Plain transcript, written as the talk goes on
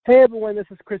Hey everyone, this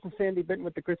is Chris and Sandy Benton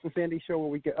with the Chris and Sandy Show, where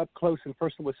we get up close and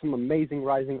personal with some amazing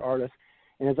rising artists.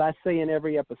 And as I say in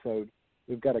every episode,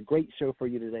 we've got a great show for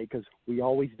you today because we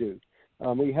always do.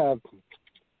 We have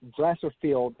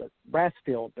Brassfield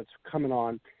that's coming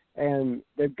on, and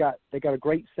they got a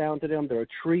great sound to them. They're a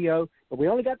trio, but we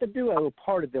only got the duo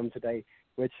part of them today,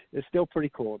 which is still pretty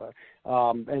cool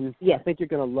though. And yes. I think you're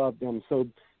going to love them. So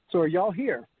are y'all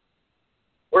here?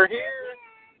 We're here.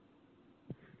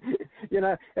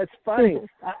 It's funny.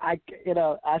 I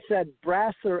said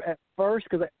Brasser at first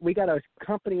because we got a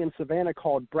company in Savannah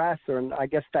called Brasser, and I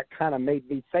guess that kind of made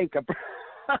me think of.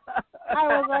 I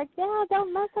was like, yeah,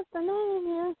 don't mess up the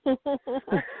name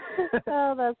here.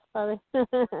 Oh, that's funny.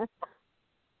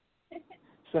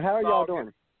 So how are y'all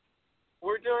doing?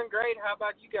 We're doing great. How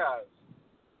about you guys?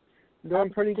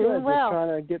 Doing pretty good. Doing well. Just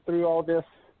trying to get through all this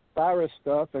virus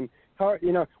stuff, and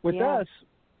with us,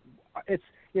 it's.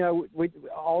 We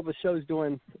all the show's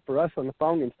doing for us on the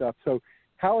phone and stuff. So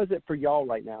how is it for y'all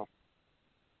right now?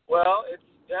 Well, it's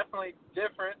definitely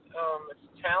different.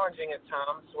 It's challenging at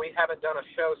times. We haven't done a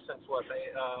show since,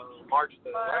 March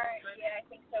the 11th? Yeah, I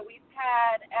think so. We've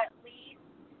had at least,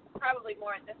 probably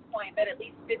more at this point, but at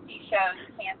least 50 shows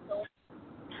canceled.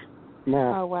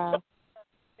 No. Oh, wow.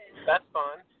 That's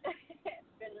fun.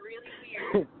 It's been really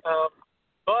weird.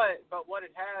 But what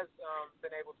it has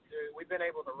been able to do, we've been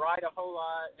able to write a whole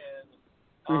lot,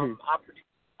 and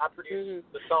I produce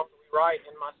the songs that we write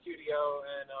in my studio,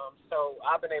 and so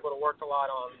I've been able to work a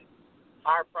lot on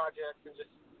our projects and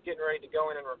just getting ready to go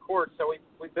in and record. So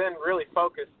we've been really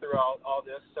focused throughout all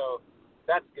this, so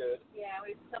that's good. Yeah,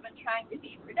 we've still been trying to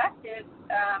be productive,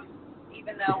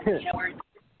 even though we're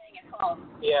staying at home.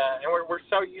 Yeah, and we're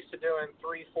so used to doing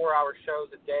 3-4 hour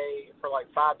shows a day for like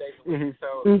 5 days a week,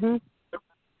 so.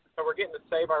 So we're getting to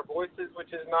save our voices,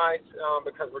 which is nice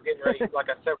because we're getting ready, like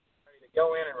I said, we're ready to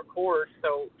go in and record.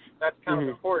 So that's kind of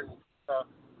important.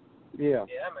 Yeah.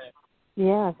 Yeah, man.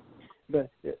 Yeah. But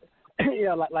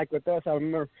like with us, I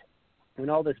remember when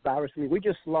all this virus. We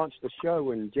just launched the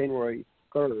show in January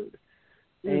 3rd,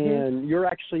 and you're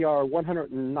actually our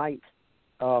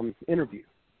 109th interview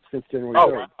since January 3rd.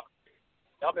 Oh, wow.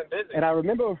 Y'all been busy. And I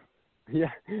remember,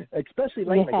 especially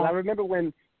lately. Yeah. I remember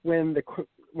when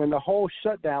the whole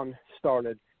shutdown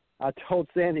started, I told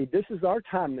Sandy, this is our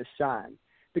time to shine.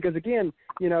 Because again,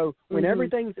 when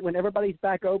everybody's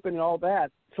back open and all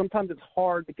that, sometimes it's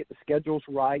hard to get the schedules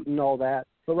right and all that.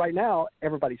 But right now,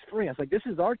 everybody's free. I was like, this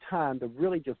is our time to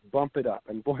really just bump it up.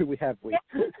 And boy, have we.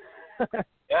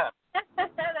 Yeah.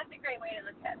 That's a great way to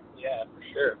look at it. Yeah, for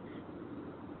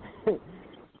sure.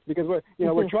 Because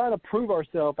we're trying to prove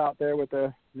ourselves out there with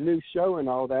a new show and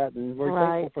all that, and we're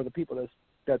thankful for the people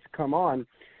that's come on.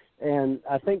 And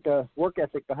I think the work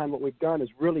ethic behind what we've done is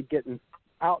really getting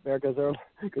out there because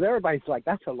everybody's like,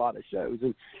 that's a lot of shows.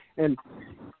 And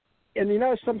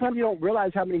sometimes you don't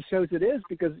realize how many shows it is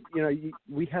because,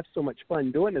 we have so much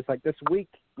fun doing this. Like this week,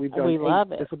 we've done 8.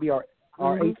 Love it. This will be our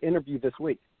 8th interview this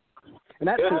week. And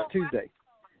that's since Tuesday.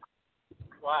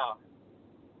 Wow.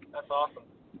 That's awesome.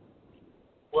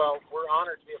 Well, we're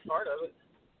honored to be a part of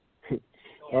it.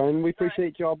 And we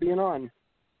appreciate y'all being on.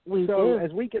 We do.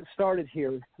 As we get started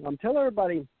here, tell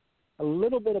everybody a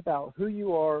little bit about who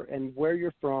you are and where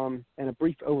you're from and a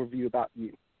brief overview about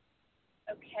you.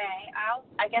 Okay,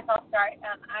 I guess I'll start.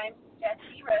 I'm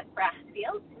Jessie Rose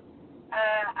Brassfield.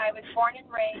 I was born and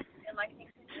raised in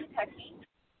Lexington, Kentucky.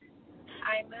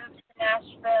 I moved to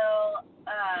Nashville,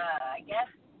 I guess,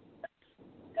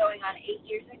 going on 8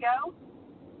 years ago.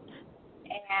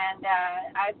 And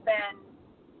I've been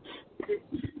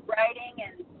just writing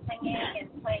and singing and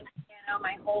playing piano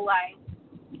my whole life.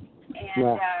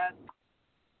 And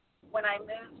when I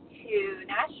moved to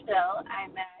Nashville,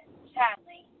 I met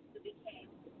Chadley, who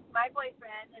became my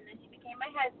boyfriend, and then he became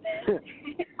my husband.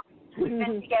 We've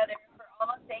been together for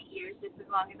almost 8 years, just as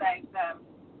long as I've,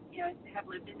 have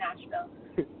lived in Nashville.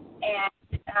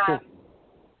 And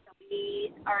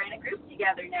we are in a group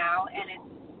together now, and it's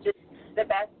just the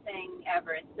best thing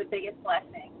ever. It's the biggest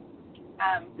blessing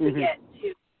to get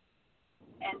to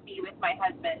and be with my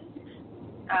husband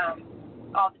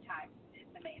all the time.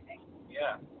 It's amazing.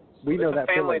 Yeah. We know that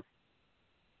family. feeling.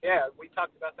 Yeah, we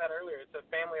talked about that earlier. It's a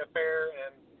family affair,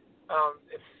 and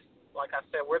it's like I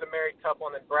said, we're the married couple,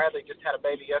 and then Bradley just had a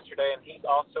baby yesterday, and he's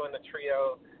also in the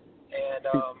trio. And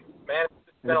man,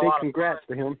 it's been a lot of congrats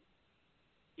fun. to him.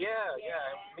 Yeah.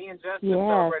 Me and Justin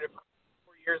celebrated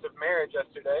 4 years of marriage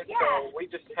yesterday, so we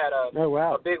just had a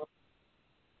big.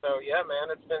 So yeah,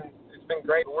 man, it's been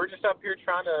great. We're just up here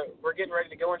we're getting ready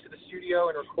to go into the studio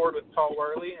and record with Paul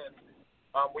Worley, and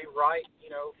we write,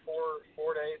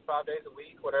 4 days, 5 days a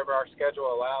week, whatever our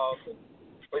schedule allows. And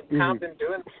we've kind of been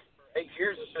doing this for 8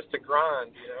 years. It's just a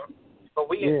grind, you know. But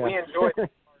we enjoy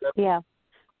it. Yeah.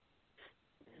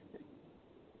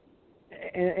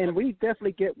 And we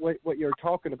definitely get what you're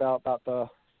talking about the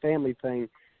family thing,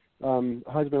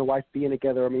 husband and wife being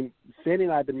together. I mean, Sandy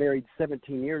and I have been married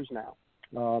 17 years now,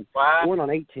 Wow. going on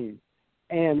 18.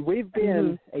 And we've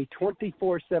been a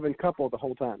 24/7 couple the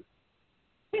whole time.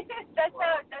 That's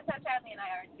how Chadley and I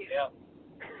are too. Yeah.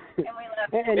 And we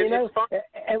love it. And you know,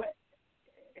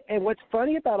 and what's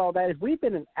funny about all that is we've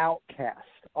been an outcast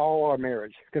all our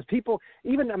marriage, because people,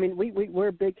 even, I mean,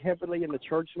 we're big heavily in the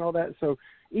church and all that, so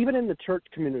even in the church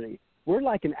community, we're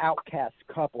like an outcast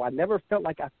couple. I never felt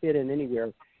like I fit in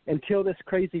anywhere until this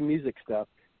crazy music stuff,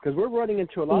 because we're running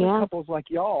into a lot of couples like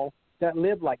y'all that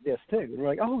live like this too, and we're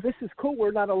like, oh, this is cool,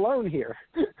 we're not alone here.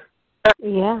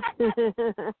 Yeah.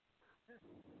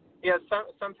 Yeah,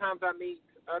 sometimes I meet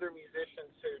other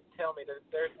musicians who tell me that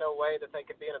there's no way that they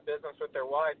could be in a business with their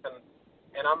wife,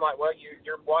 and I'm like, well,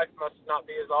 your wife must not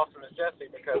be as awesome as Jesse,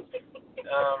 because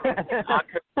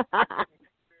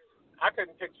I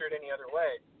couldn't picture it any other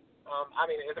way. I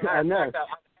mean, as a matter of fact,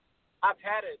 I've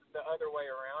had it the other way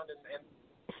around, and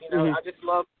you know, I just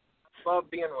love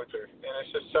being with her, and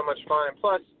it's just so much fun. And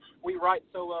plus, we write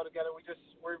so well together.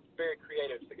 We're very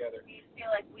creative together. We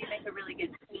feel like we make a really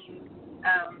good team,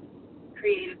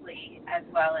 creatively as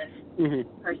well as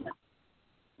personally.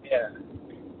 Yeah.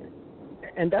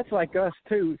 And that's like us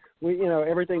too. We, you know,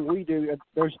 everything we do,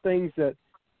 there's things that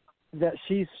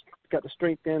she's got the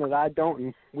strength in that I don't,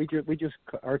 and we just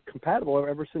are compatible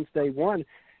ever since day one.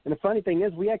 And the funny thing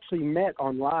is, we actually met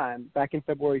online back in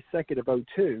February 2nd of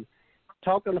 2002,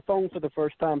 talked on the phone for the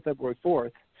first time February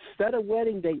 4th, set a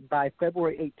wedding date by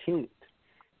February 18th,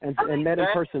 and met in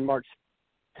person March.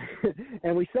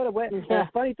 And we set a wedding. And the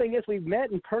funny thing is, we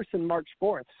met in person March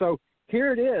 4th. So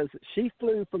here it is. She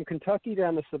flew from Kentucky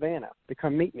down to Savannah to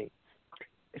come meet me.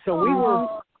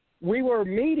 So we were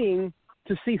meeting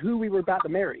to see who we were about to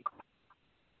marry.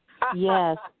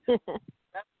 Yes.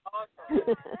 That's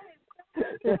awesome.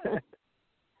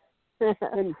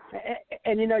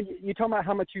 and you know, you talking about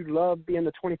how much you love being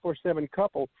the 24/7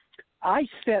 couple. I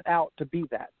set out to be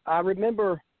that. I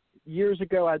remember years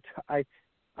ago,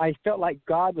 I felt like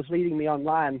God was leading me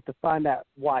online to find that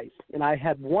wife, and I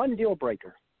had one deal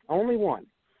breaker, only one.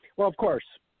 Well, of course,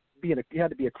 you had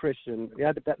to be a Christian. You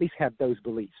had to at least have those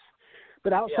beliefs.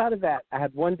 But outside of that, I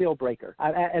had one deal breaker.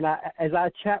 As I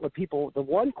chat with people, the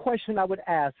one question I would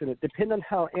ask, and it depended on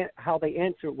how they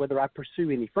answer it, whether I pursue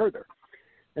any further.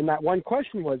 And that one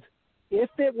question was, if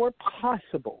it were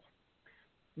possible,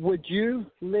 would you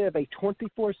live a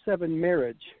 24/7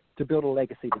 marriage to build a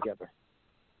legacy together?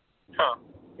 Huh.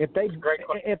 If they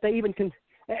even can,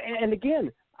 and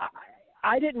again,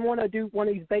 I didn't want to do one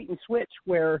of these bait and switch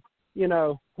where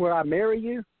I marry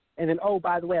you and then, oh,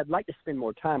 by the way, I'd like to spend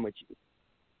more time with you.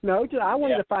 No, I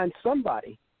wanted to find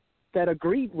somebody that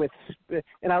agreed with,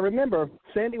 and I remember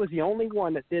Sandy was the only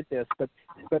one that did this, but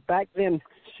back then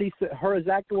she said her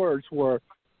exact words were,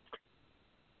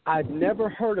 I've never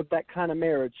heard of that kind of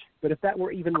marriage, but if that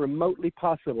were even remotely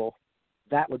possible,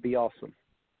 that would be awesome.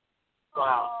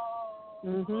 Wow.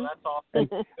 Mm-hmm. That's awesome.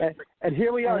 And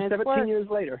here we are, 17 worked. years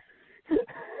later.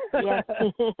 Yes.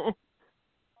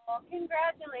 Well,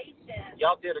 congratulations.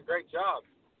 Y'all did a great job.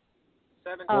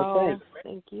 17 Oh,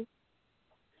 thank you.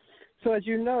 So as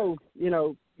you know,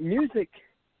 music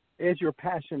is your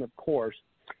passion, of course.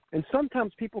 And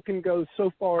sometimes people can go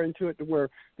so far into it to where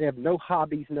they have no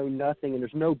hobbies, no nothing, and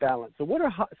there's no balance. So what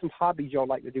are some hobbies y'all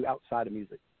like to do outside of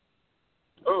music?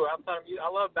 Oh, outside of music, I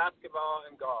love basketball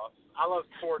and golf. I love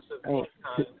sports of any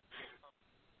kind.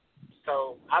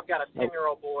 So I've got a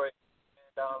 10-year-old boy,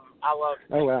 and I love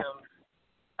taking him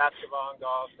basketball and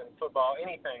golf and football,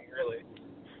 anything really.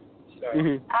 So I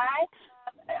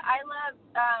love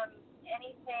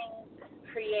anything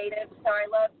creative. So I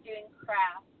love doing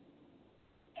crafts,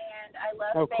 and I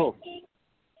love baking,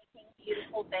 making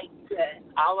beautiful baked goods.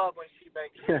 I love when she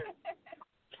bakes too.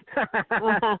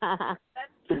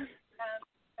 That's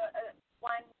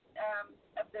one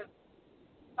of the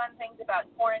fun things about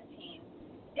quarantine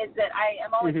is that I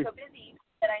am always so busy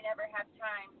that I never have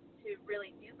time to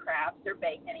really do crafts or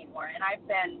bake anymore. And I've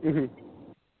been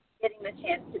getting the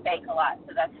chance to bake a lot,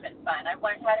 so that's been fun. I've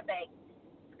learned how to bake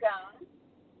scones,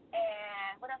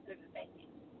 and what else have I been baking?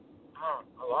 Oh,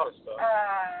 a lot of stuff.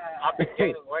 I've been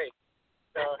gaining weight.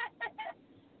 So.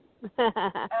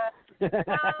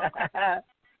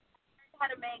 How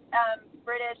to make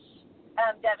British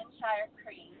Devonshire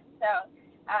cream. So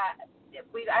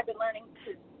I've been learning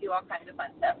to do all kinds of fun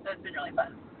stuff, so it's been really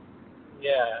fun.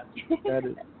 Yeah.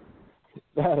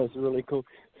 That is really cool.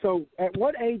 So at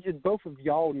what age did both of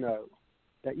y'all know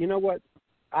that, you know what,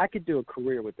 I could do a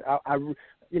career with it.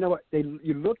 You know what,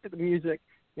 you looked at the music,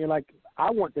 and you're like,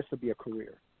 I want this to be a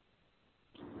career?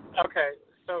 Okay,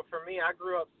 so for me, I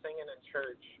grew up singing in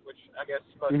church, which I guess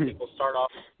most people start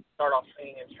off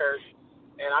singing in church.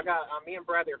 And I got me and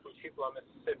Bradley are from Tupelo,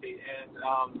 Mississippi, and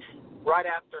right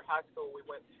after high school, we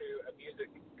went to a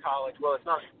music college. Well, it's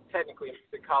not technically a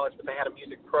music college, but they had a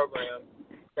music program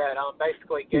that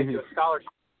basically gave you a scholarship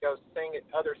to go sing at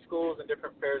other schools and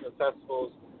different fairs and festivals.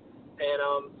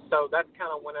 And so that's kind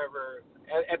of whenever,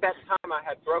 at that time, I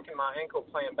had broken my ankle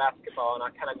playing basketball, and I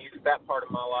kind of knew that part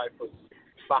of my life was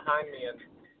behind me. And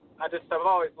I've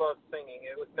always loved singing.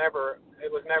 It was never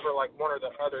like one or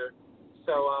the other.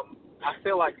 So I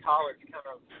feel like college kind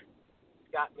of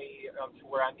got me to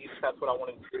where I knew that's what I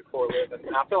wanted to do for a living.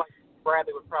 And I feel like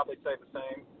Bradley would probably say the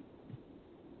same.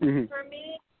 For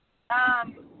me,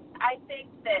 I think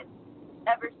that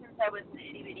ever since I was an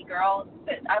itty-bitty girl,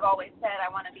 that I've always said I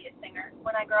want to be a singer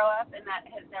when I grow up, and that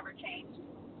has never changed.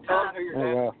 Tell them who your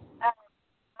dad is.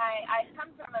 I come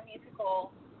from a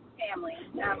musical family.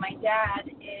 My dad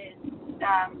is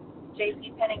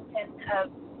J.C. Pennington of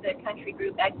the country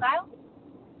group Exile.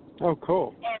 Oh,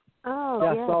 cool. And,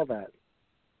 I saw that.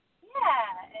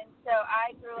 Yeah, and so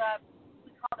I grew up,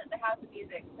 we called it the House of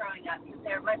Music growing up, because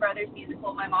my brother's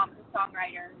musical, my mom's a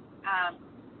songwriter.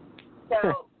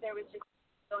 So there was just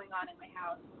going on in my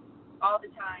house all the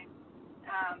time,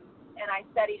 and I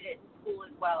studied it in school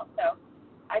as well. So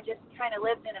I just kind of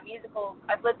lived in a musical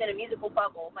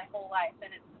bubble my whole life,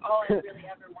 and it's all I really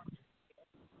ever wanted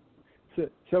to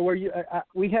do. So were you?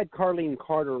 We had Carlene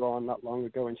Carter on not long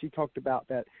ago, and she talked about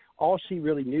that. All she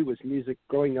really knew was music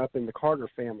growing up in the Carter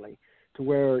family, to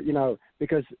where, you know,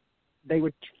 because they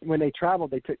would, when they traveled,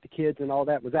 they took the kids and all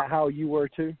that. Was that how you were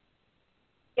too?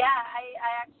 Yeah,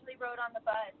 I actually rode on the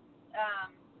bus.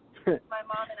 My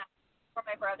mom and I, before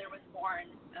my brother was born,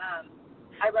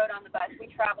 I rode on the bus. We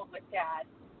traveled with Dad.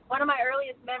 One of my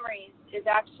earliest memories is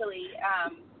actually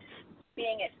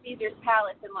being at Caesar's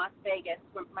Palace in Las Vegas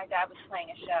where my dad was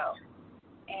playing a show.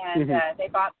 And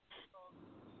they bought a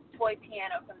toy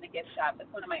piano from the gift shop.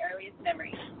 That's one of my earliest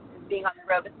memories, is being on the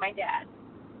road with my dad.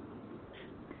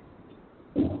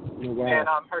 Oh, wow. And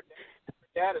her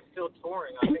dad is still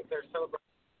touring. I think they're celebrating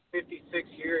 56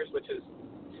 years, which is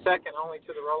second only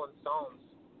to the Rolling Stones.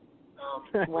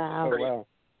 Wow. Wow.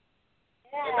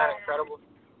 Yeah. Isn't that incredible?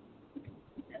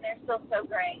 And they're still so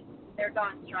great. They're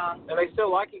going strong. And they still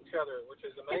like each other, which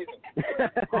is amazing.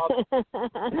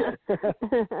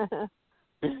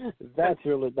 That's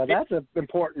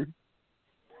important.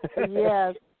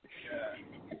 Yes.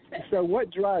 So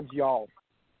what drives y'all?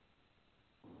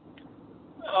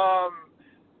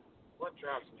 What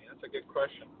drives me? That's a good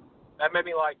question. That made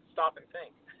me stop and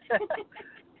think.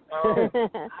 I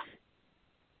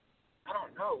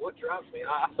don't know what drives me.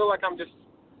 I feel like I'm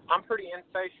pretty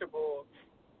insatiable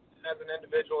as an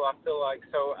individual. I feel like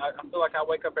I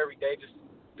wake up every day just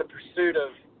the pursuit of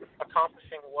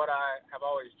accomplishing what I have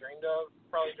always dreamed of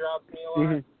probably drives me a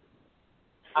lot.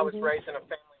 I was raised in a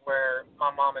family where my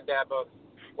mom and dad both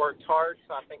worked hard,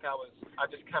 so I think I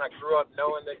just kind of grew up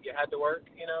knowing that you had to work,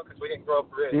 because we didn't grow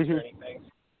up rich or anything.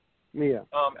 Yeah.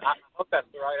 I hope that's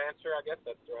the right answer. I guess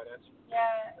that's the right answer.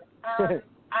 Yeah.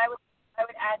 I would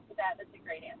add to that. That's a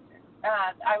great answer.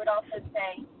 I would also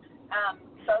say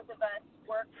both of us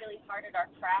work really hard at our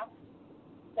craft,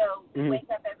 so we wake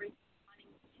up every day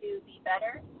wanting to be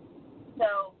better.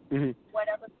 So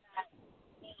whatever that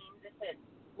means, if it's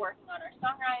working on our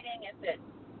songwriting, if it's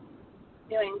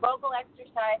doing vocal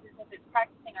exercises, if it's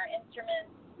practicing our instruments,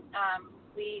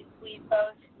 we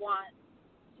both want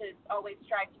to always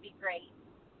strive to be great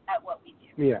at what we do.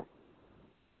 Yeah.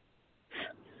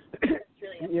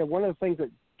 Really yeah, one of the things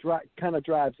that kind of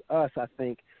drives us, I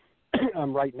think,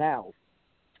 right now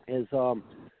is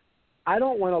I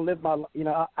don't want to live my,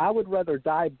 I would rather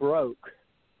die broke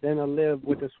than to live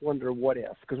with this wonder of what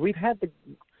if. Because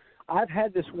I've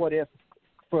had this what if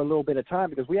for a little bit of time,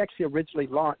 because we actually originally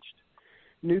launched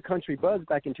New Country Buzz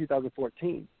back in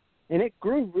 2014. And it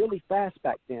grew really fast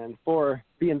back then for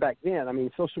being back then. I mean,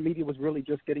 social media was really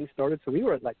just getting started, so we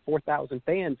were at 4,000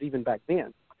 fans even back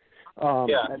then.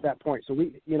 At that point. So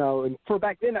we, and for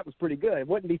back then that was pretty good. It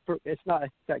wouldn't be, it's not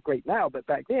that great now, but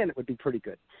back then it would be pretty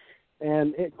good.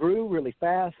 And it grew really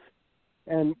fast,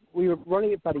 and we were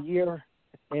running it about a year,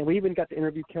 and we even got to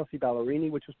interview Kelsey Ballerini,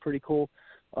 which was pretty cool,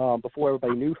 before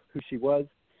everybody knew who she was.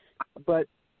 But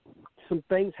some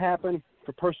things happened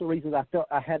for personal reasons. I felt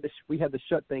we had to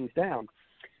shut things down.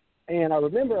 And I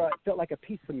remember I felt like a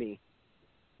piece of me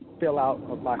fell out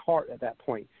of my heart at that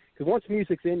point. Because once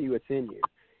music's in you, it's in you.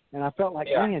 And I felt like,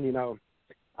 man,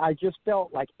 I just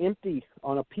felt like empty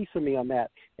on a piece of me on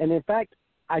that. And in fact,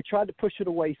 I tried to push it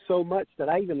away so much that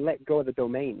I even let go of the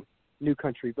domain, New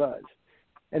Country Buzz.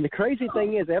 And the crazy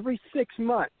thing is, every 6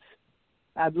 months,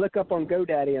 I'd look up on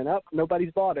GoDaddy and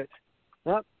nobody's bought it.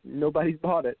 Nobody's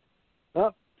bought it.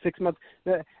 6 months.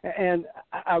 And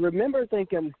I remember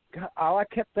thinking, all I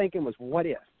kept thinking was, what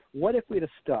if? What if we'd have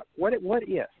stuck? What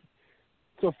if?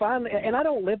 So finally, and I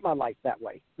don't live my life that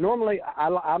way. Normally,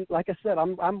 I'm like I said,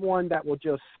 I'm one that will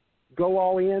just go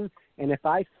all in. And if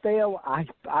I fail,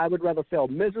 I would rather fail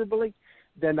miserably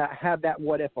than have that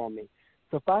what if on me.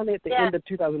 So finally, at the end of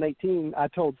 2018, I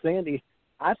told Sandy,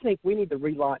 I think we need to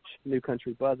relaunch New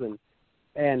Country Buzzin'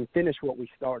 and finish what we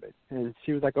started. And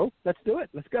she was like, oh, let's do it.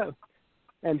 Let's go.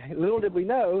 And little did we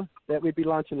know that we'd be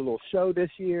launching a little show this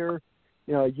year,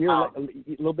 a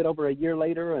little bit over a year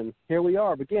later, and here we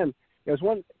are. But again, it was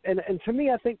one, and to me,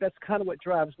 I think that's kind of what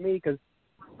drives me, because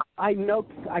I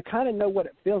kind of know what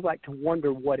it feels like to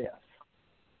wonder what if.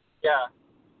 Yeah.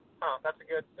 That's a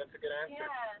good answer.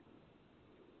 Yeah.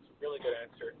 It's a really good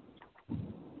answer.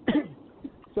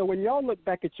 So when y'all look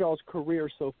back at y'all's career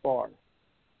so far,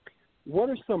 what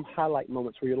are some highlight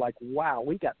moments where you're like, wow,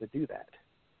 we got to do that?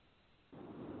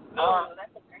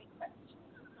 That's a great question.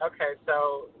 Okay,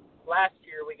 so last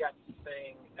year we got to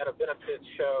sing at a benefit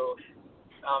show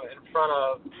in front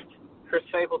of Chris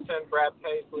Stapleton, Brad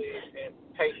Paisley, and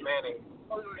Peyton Manning.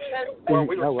 We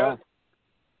were chosen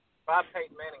by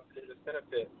Peyton Manning to do this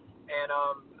benefit. And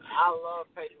I love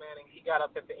Peyton Manning. He got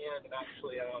up at the end and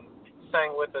actually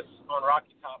sang with us on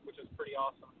Rocky Top, which was pretty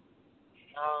awesome.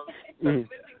 I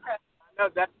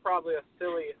know that's probably a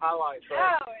silly highlight, but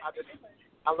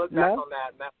I look back on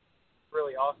that, and that's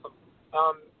really awesome.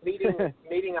 Meeting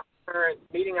our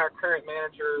current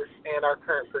manager and our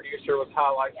current producer was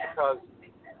highlights because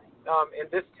in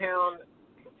this town,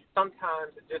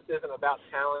 sometimes it just isn't about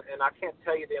talent, and I can't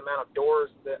tell you the amount of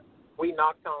doors that we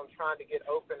knocked on trying to get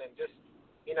open, and just,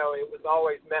 it was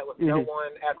always met with no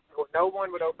one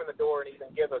would open the door and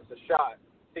even give us a shot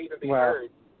to even be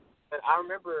heard. And I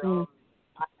remember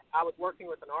I was working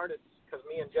with an artist, because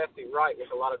me and Jesse write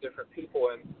with a lot of different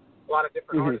people and a lot of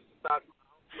different artists aside from my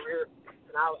own career.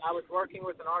 And I was working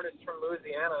with an artist from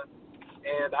Louisiana,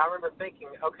 and I remember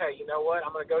thinking, okay, you know what?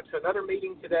 I'm going to go to another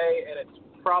meeting today, and it's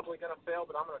probably going to fail,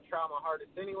 but I'm going to try my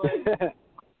hardest anyway.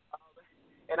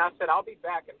 And I said, I'll be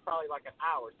back in probably like an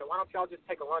hour, so why don't y'all just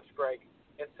take a lunch break?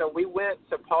 And so we went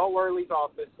to Paul Worley's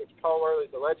office, which Paul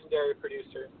Worley's a legendary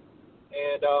producer,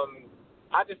 and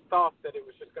I just thought that it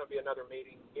was just going to be another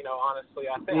meeting,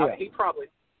 honestly. I think he probably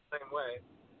the same way.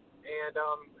 And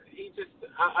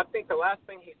I think the last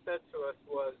thing he said to us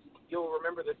was, you'll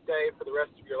remember this day for the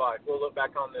rest of your life. We'll look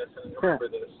back on this and remember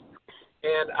this.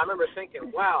 And I remember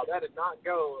thinking, wow, that did not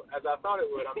go as I thought it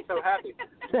would. I'm so happy.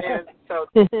 And so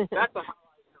that's a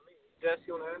highlight for me. Jess,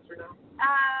 you want to answer now?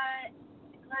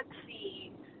 Let's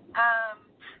see.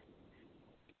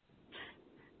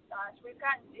 Gosh, we've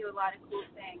gotten to do a lot of cool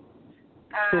things.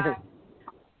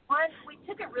 One, we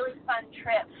took a really fun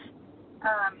trip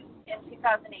in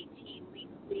 2018.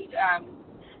 We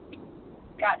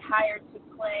got hired to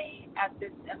play at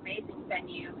this amazing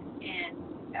venue in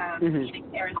Phoenix,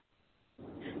 Arizona.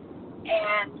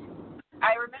 And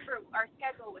I remember our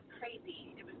schedule was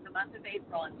crazy. It was the month of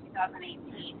April in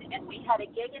 2018, and we had a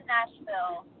gig in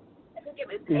Nashville. I think it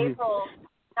was April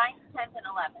 9th, 10th, and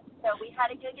 11th. So we had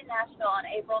a gig in Nashville on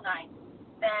April 9th.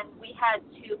 Then we had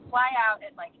to fly out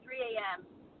at like 3 a.m.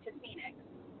 to Phoenix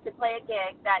to play a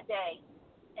gig that day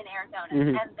in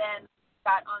Arizona. And then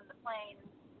got on the plane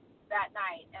that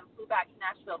night and flew back to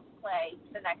Nashville to play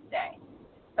the next day.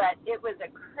 But it was a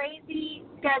crazy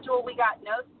schedule. We got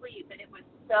no sleep, and it was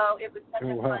such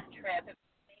a fun trip. It was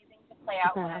amazing to play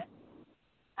out with.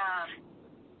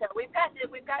 So we've gotten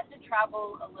to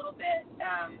travel a little bit,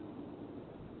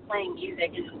 playing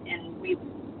music, and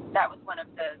that was one of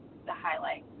the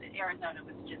highlights. Arizona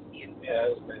was just beautiful. Yeah,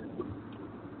 it was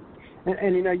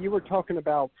amazing. And you were talking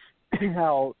about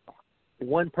how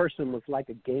one person was like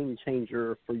a game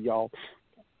changer for y'all.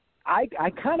 I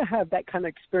kind of have that kind of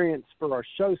experience for our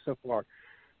show so far.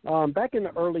 Back in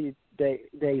the early days,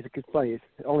 it's funny, it's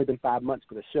only been 5 months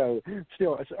for the show.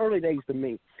 Still, it's early days to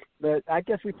me. But I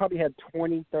guess we probably had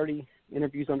 20, 30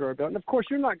 interviews under our belt. And, of course,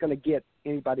 you're not going to get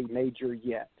anybody major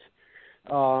yet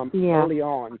early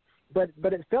on. But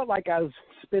it felt like I was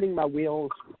spinning my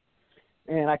wheels,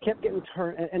 and I kept getting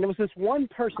turned. And there was this one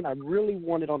person I really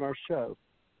wanted on our show.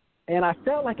 And I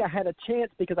felt like I had a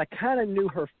chance because I kind of knew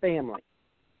her family.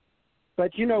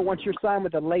 But, once you're signed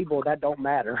with a label, that don't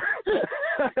matter.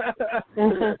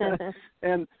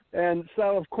 and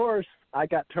so of course I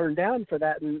got turned down for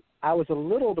that, and I was a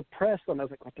little depressed. And I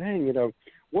was like, well, dang,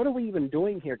 what are we even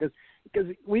doing here? Because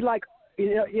we like,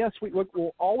 yes,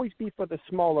 we'll always be for the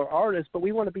smaller artists, but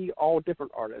we want to be all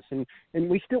different artists, and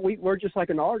we're just like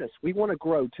an artist. We want to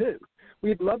grow too.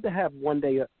 We'd love to have one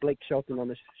day Blake Shelton on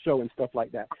the show and stuff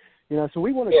like that, so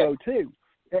we want to grow too.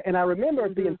 And I remember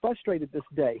being frustrated this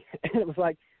day, and it was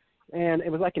like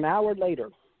an hour later,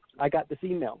 I got this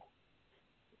email,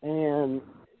 and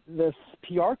this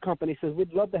PR company says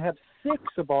we'd love to have 6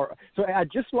 of our. So I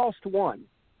just lost one,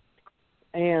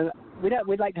 and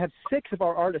we'd like to have 6 of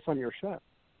our artists on your show.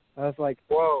 I was like,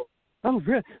 whoa! Oh,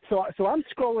 really? So I'm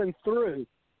scrolling through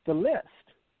the list,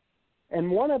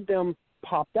 and one of them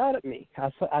popped out at me.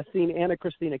 I seen Anna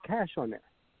Christina Cash on there,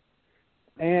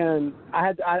 and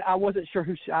I wasn't sure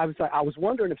who she. I was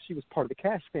wondering if she was part of the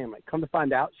Cash family. Come to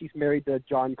find out, she's married to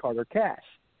John Carter Cash,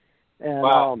 and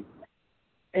wow.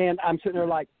 And I'm sitting there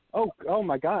like, oh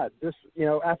my God, this,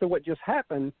 after what just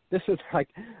happened, this is like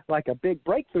a big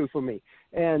breakthrough for me.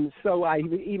 And so I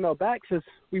emailed back, says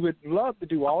we would love to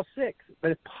do all 6,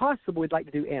 but if possible, we'd like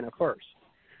to do Anna first.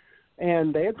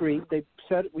 And they agreed. We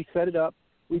set it up.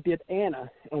 We did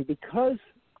Anna, and because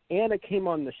Anna came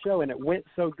on the show and it went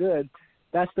so good,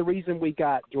 that's the reason we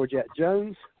got Georgette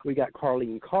Jones, we got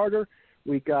Carlene Carter,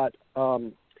 we got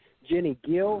Jenny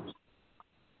Gill.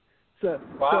 So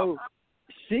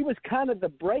she was kind of the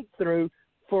breakthrough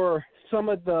for some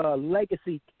of the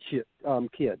legacy kids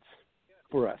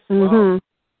for us. Mm-hmm.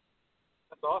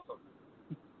 That's awesome.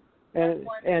 And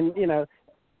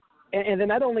then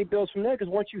that only builds from there,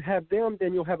 because once you have them,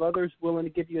 then you'll have others willing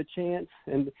to give you a chance.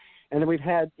 And then we've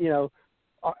had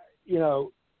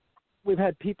we've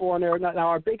had people on there. Now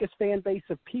our biggest fan base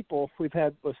of people we've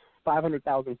had was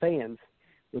 500,000 fans.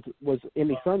 Was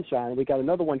Emmy Sunshine. We got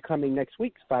another one coming next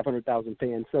week, 500,000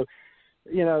 fans. So,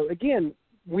 again,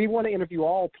 we want to interview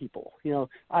all people.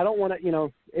 I don't want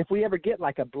to, if we ever get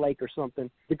like a Blake or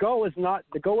something, the goal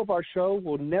of our show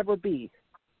will never be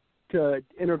to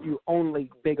interview only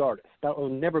big artists. That will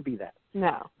never be that.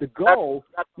 No. The goal,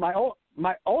 my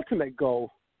ultimate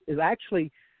goal is actually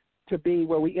to be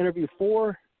where we interview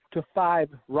 4 to 5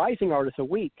 rising artists a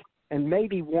week and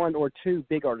maybe 1 or 2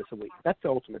 big artists a week. That's the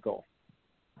ultimate goal.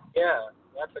 Yeah,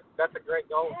 that's a great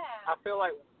goal. Yeah. I feel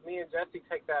like me and Jesse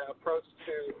take that approach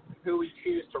to who we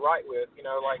choose to write with.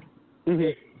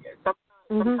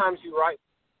 Sometimes you write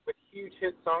with huge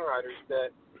hit songwriters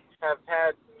that have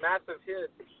had massive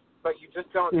hits, but you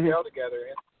just don't gel together.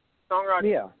 And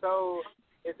songwriting is so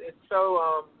it's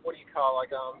so what do you call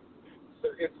it's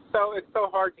so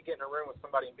hard to get in a room with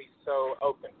somebody and be so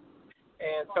open.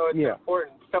 And so it's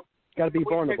important. So got to be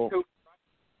vulnerable.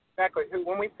 Exactly.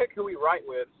 When we pick who we write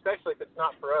with, especially if it's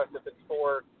not for us, if it's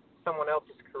for someone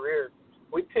else's career,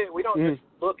 we don't just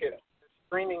look at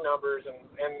streaming numbers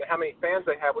and how many fans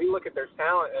they have. We look at their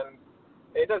talent, and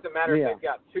it doesn't matter if they've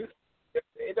got 2.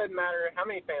 It doesn't matter how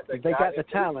many fans they've got. They got the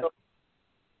talent.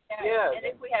 And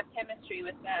if we have chemistry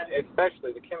with them.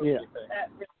 Especially the chemistry thing. That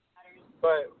really matters.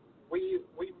 But we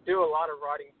do a lot of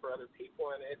writing for other people,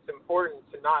 and it's important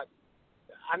to not.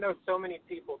 I know so many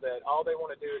people that all they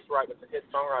want to do is write with the hit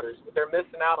songwriters, but they're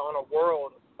missing out on a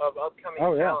world of upcoming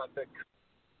talent that,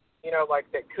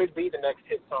 that could be the next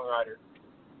hit songwriter.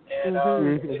 And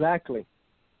exactly.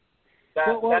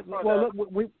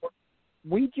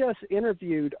 We just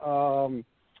interviewed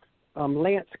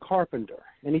Lance Carpenter,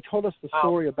 and he told us the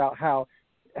story about how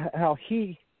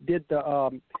he did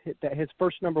his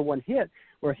first #1 hit,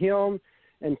 where him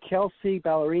and Kelsey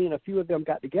Ballerini and a few of them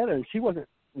got together, and she wasn't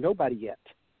nobody yet,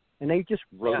 and they just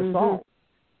wrote a song.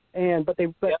 But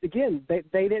again,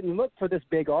 they didn't look for this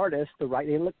big artist to write.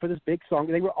 They didn't look for this big song.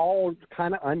 They were all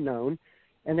kind of unknown,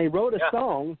 and they wrote a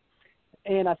song.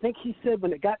 And I think he said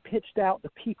when it got pitched out to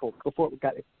people before it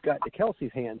got to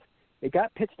Kelsey's hands, it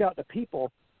got pitched out to people,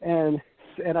 and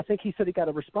I think he said he got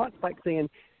a response back saying,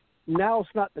 "Now's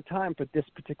not the time for this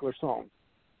particular song."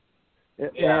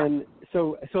 And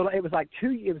so it was like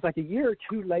a year or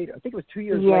 2 later. I think it was 2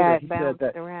 years later. He said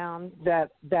that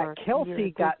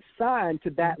Kelsey got signed to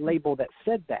that label that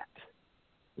said that,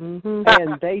 and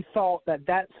they thought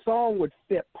that song would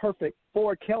fit perfect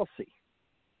for Kelsey.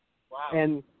 Wow!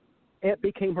 And it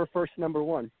became her first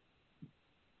 #1.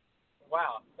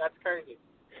 Wow, that's crazy.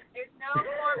 There's no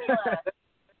formula.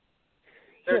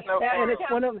 There's no formula. And it's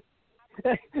one of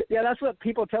that's what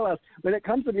people tell us when it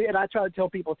comes to me, and I try to tell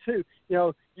people too.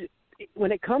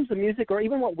 When it comes to music, or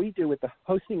even what we do with the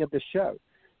hosting of the show,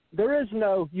 there is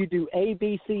no you do A,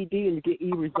 B, C, D, and you get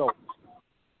E results.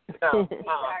 No,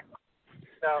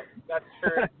 that's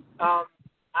true. I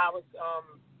was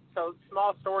so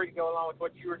small story to go along with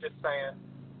what you were just saying.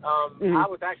 I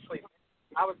was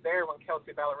there when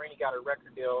Kelsey Ballerini got her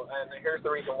record deal, and here's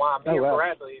the reason why. Me and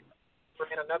Bradley were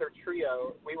in another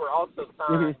trio. We were also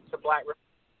signed to Black Records.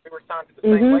 We were signed to the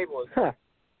same label as her.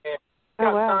 And we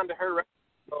got signed to her record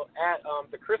deal at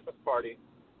the Christmas party.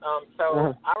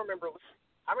 So I remember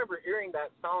hearing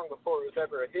that song before it was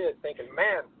ever a hit, thinking,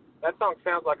 man, that song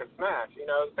sounds like a smash. You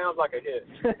know, it sounds like a hit.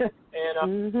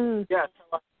 And yeah,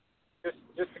 so just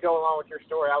to go along with your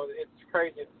story, it's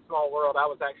crazy. It's a small world. I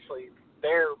was actually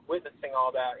there witnessing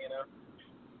all that. You know.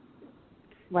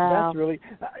 Wow. That's really.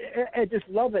 I just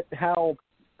love it how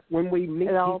when we meet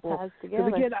it all people. ties together.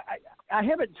 Because again, I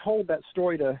haven't told that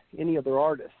story to any other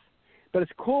artists, but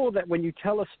it's cool that when you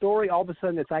tell a story, all of a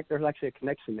sudden it's like there's actually a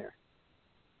connection there.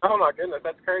 Oh my goodness,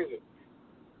 that's crazy.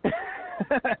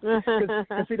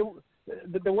 See,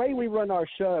 the way we run our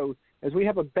show is we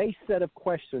have a base set of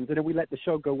questions, and then we let the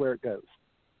show go where it goes.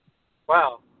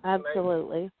 Wow.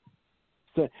 Absolutely.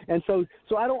 So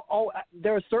I don't.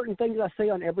 There are certain things I say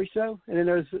on every show, and then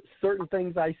there's certain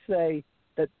things I say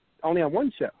that only on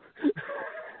one show.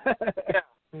 Yeah.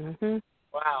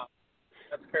 Wow,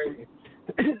 that's crazy.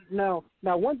 Now,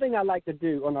 one thing I like to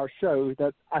do on our show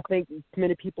that I think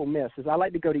many people miss is I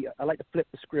like to flip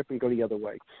the script and go the other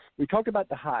way. We talked about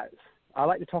the highs. I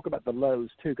like to talk about the lows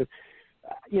too, because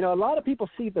a lot of people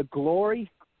see the glory,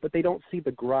 but they don't see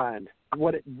the grind.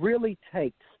 What it really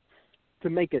takes to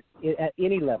make it at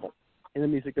any level in the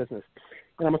music business.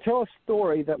 And I'm going to tell a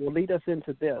story that will lead us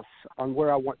into this on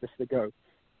where I want this to go.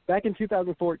 Back in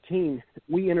 2014,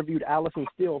 we interviewed Allison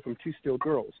Steele from Two Steel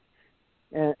Girls,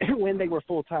 and when they were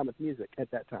full-time with music at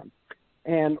that time.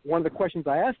 And one of the questions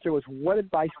I asked her was, what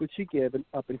advice would she give an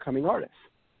up-and-coming artist?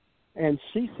 And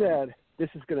she said, this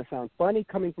is going to sound funny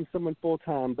coming from someone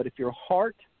full-time, but if your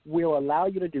heart will allow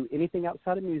you to do anything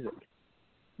outside of music,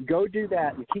 go do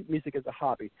that and keep music as a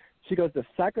hobby. She goes, the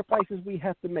sacrifices we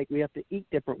have to make, we have to eat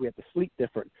different, we have to sleep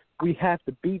different, we have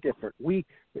to be different.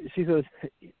 She says,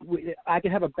 I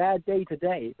can have a bad day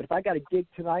today, but if I got a gig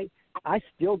tonight, I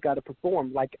still got to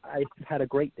perform like I had a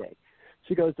great day.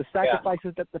 She goes, the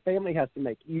sacrifices that the family has to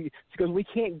make. She goes, we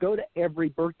can't go to every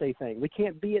birthday thing. We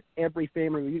can't be at every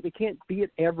family. We can't be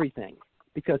at everything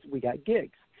because we got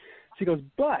gigs. She goes,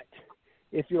 but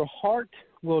if your heart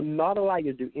will not allow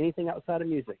you to do anything outside of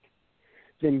music,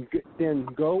 then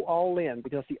go all in,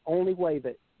 because the only way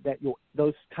that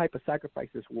those type of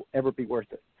sacrifices will ever be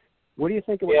worth it. What do you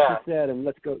think of what she said? And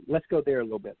let's go there a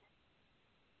little bit.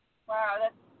 Wow,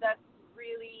 that's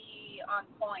really on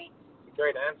point.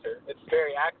 Great answer. It's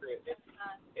very accurate.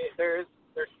 There's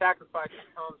sacrifice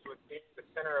that comes with being the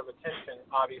center of attention.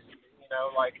 Obviously,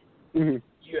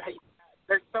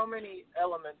 there's so many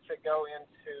elements that go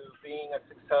into being a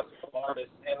successful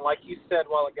artist, and like you said a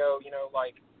while ago, 1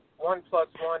 +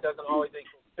 1 doesn't always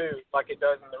equal 2, like it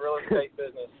does in the real estate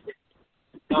business.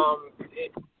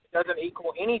 It doesn't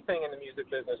equal anything in the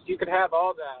music business. You could have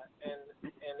all that, and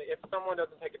if someone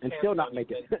doesn't take a chance, and still not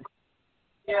make it.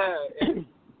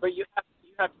 But you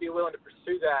have to be willing to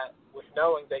pursue that with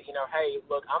knowing that hey,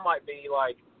 look, I might be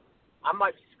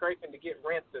scraping to get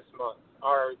rent this month,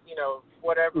 or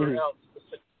whatever else the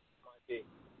situation might be.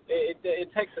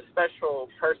 It takes a special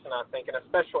person, I think, and a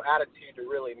special attitude to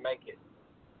really make it.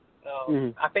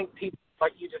 I think people,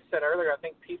 like you just said earlier, I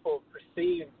think people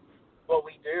perceive what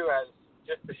we do as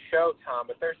just the show time,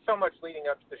 but there's so much leading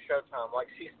up to the show time. Like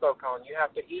she spoke on, you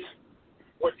have to eat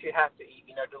what you have to eat,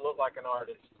 to look like an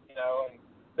artist, and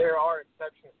there are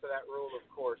exceptions to that rule, of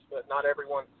course, but not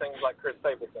everyone sings like Chris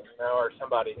Stapleton, or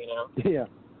somebody, Yeah.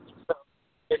 So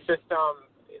it's just,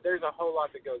 there's a whole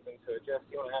lot that goes into it. Jess,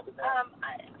 you want to add to that?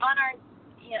 On a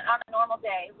normal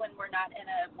day when we're not in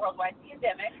a worldwide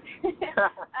pandemic, we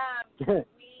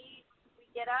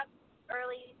get up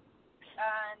early.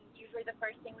 Usually the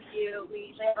first thing we do,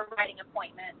 we usually have a writing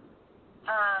appointment.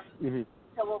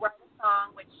 So we'll write a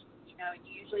song, which you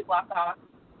usually block off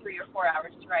 3 or 4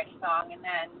 hours to write a song, and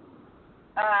then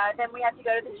we have to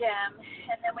go to the gym,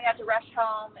 and then we have to rush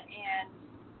home and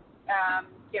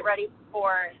get ready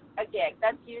for a gig.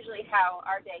 That's usually how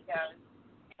our day goes.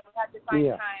 And we have to find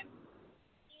time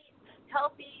to eat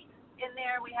healthy in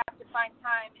there. We have to find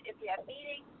time if we have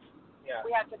meetings.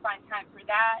 We have to find time for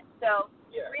that. So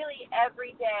really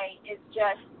every day is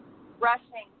just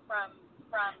rushing from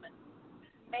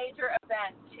major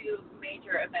event to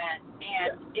major event,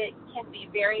 and it can be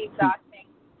very exhausting.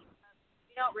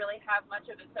 We don't really have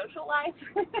much of a social life,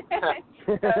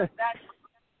 so that's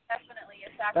definitely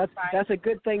a sacrifice. That's a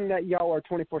good thing that y'all are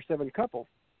 24/7 couple,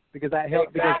 because that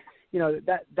helps. Because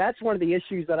that's one of the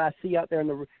issues that I see out there in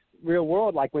the real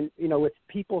world. Like when with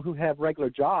people who have regular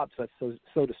jobs, so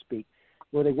to speak,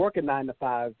 where they work a 9 to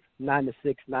 5, 9 to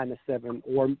 6, 9 to 7,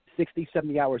 or 60,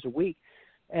 70 hours a week,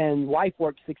 and wife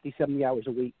works 60, 70 hours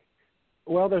a week.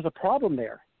 Well, there's a problem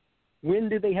there. When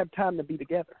do they have time to be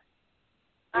together?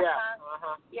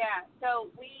 Yeah. So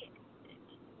we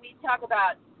talk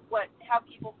about how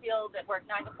people feel that work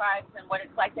 9 to 5s and what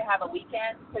it's like to have a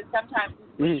weekend, because sometimes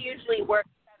we usually work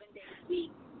 7 days a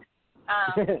week.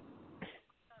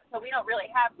 So we don't really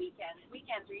have weekends.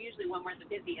 Weekends are usually when we're the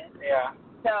busiest. Yeah.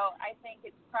 So I think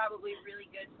it's probably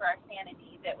really good for our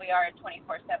sanity that we are a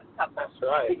 24/7 couple. That's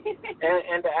right.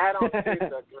 and to add on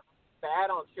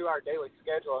to our daily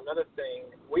schedule, another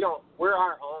thing, we're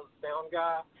our own sound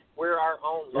guy. We're our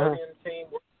own load-in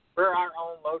team. We're our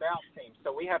own load-out team.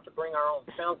 So we have to bring our own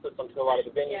sound system to a lot of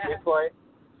the venues we play.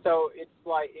 So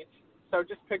so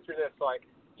just picture this, like,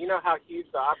 you know how huge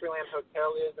the Opryland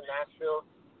Hotel is in Nashville?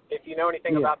 If you know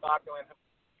anything about the Opryland Hotel,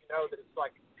 you know that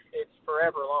it's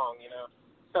forever long, you know.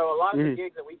 So a lot of the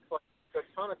gigs that we play, there's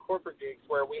a ton of corporate gigs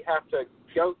where we have to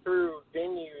go through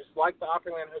venues like the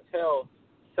Opryland Hotel,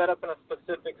 set up in a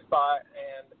specific spot,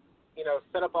 and, you know,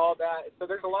 set up all that. So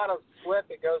there's a lot of sweat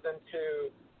that goes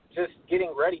into just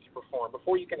getting ready to perform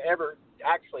before you can ever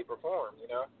actually perform, you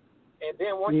know. And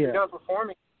then once you're done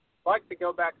performing, you like to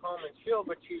go back home and chill,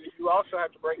 but you also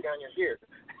have to break down your gear.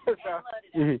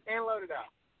 And load it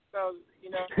out. So, you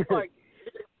know, it's like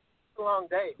it's a long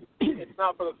day. It's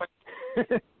not for the faint.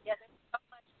 Yeah,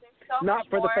 there's so not much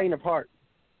for the faint of heart.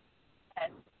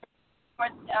 That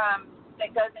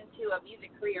goes into a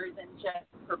music career than just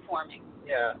performing.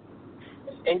 Yeah.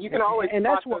 And you can always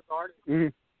that's those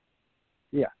artists.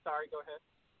 Yeah. Sorry, go ahead.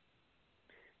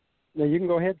 No, you can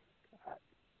go ahead.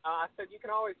 I said you can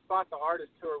always spot the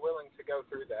artists who are willing to go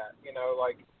through that, you know,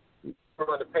 like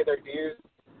willing to pay their dues,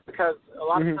 because a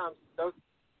lot of times those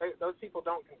people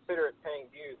don't consider it paying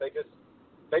dues. They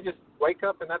just wake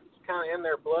up and that's kind of in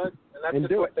their blood, and that's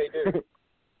just what they do.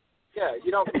 Yeah,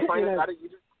 you don't complain about it. You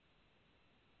just.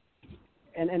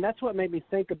 And that's what made me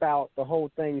think about the whole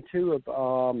thing too.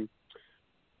 Of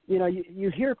you know, you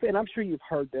hear, and I'm sure you've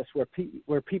heard this,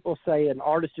 where people say an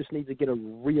artist just needs to get a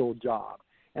real job,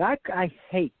 and I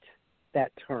hate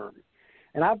that term.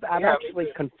 And I've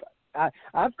actually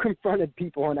I've confronted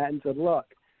people on that and said, look,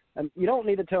 you don't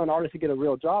need to tell an artist to get a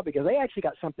real job, because they actually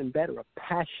got something better, a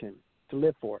passion to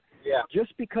live for. Yeah.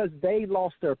 Just because they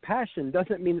lost their passion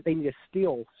doesn't mean that they need to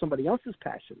steal somebody else's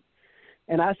passion.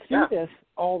 And I see this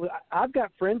I've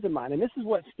got friends of mine, and this is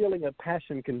what stealing a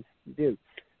passion can do.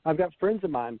 I've got friends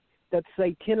of mine that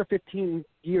say 10 or 15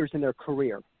 years in their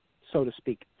career, so to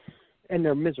speak, and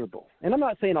they're miserable. And I'm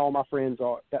not saying all my friends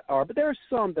are, but there are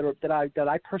some that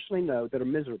I personally know that are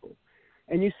miserable.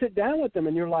 And you sit down with them,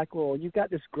 and you're like, well, you've got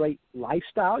this great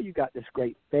lifestyle, you got this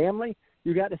great family,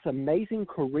 you got this amazing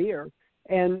career,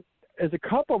 and there's a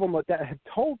couple of them that have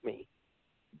told me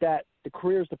that the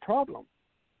career is the problem.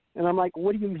 And I'm like,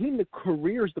 what do you mean the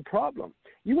career is the problem?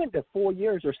 You went to 4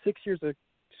 years or 6 years of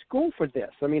school for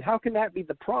this. I mean, how can that be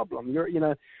the problem?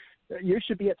 You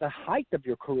should be at the height of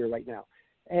your career right now.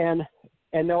 And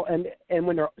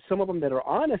when some of them that are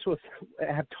honest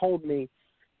have told me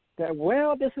that,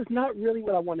 well, this is not really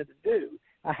what I wanted to do.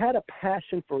 I had a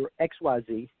passion for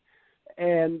XYZ,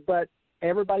 but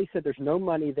everybody said there's no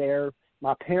money there.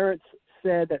 My parents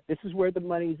said that this is where the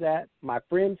money's at. My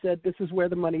friend said this is where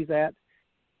the money's at.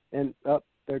 And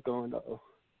they're going, uh-oh,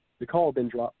 the call had been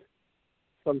dropped.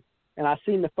 And I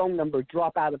seen the phone number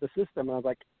drop out of the system, and I was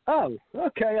like, oh,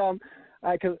 okay. I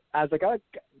was like, I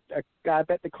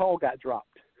bet the call got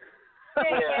dropped.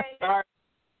 Yeah.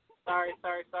 Sorry.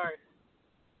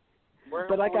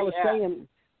 But like I was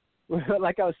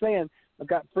saying, I've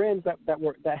got friends that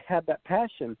have that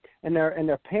passion, and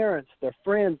their parents, their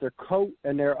friends, their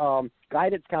and their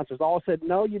guidance counselors all said,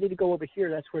 no, you need to go over here.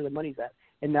 That's where the money's at.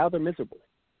 And now they're miserable.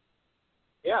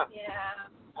 Yeah.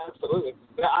 Absolutely.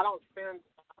 I don't spend,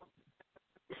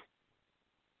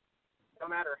 no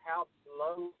matter how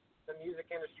low the music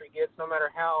industry gets, no matter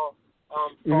how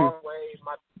far away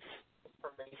my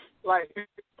from me. Like,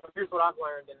 here's what I've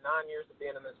learned in 9 years of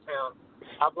being in this town.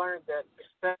 I've learned that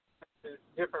success is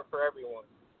different for everyone.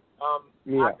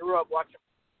 I grew up watching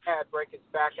my dad break his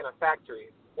back in a factory,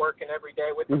 working every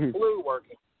day with the flu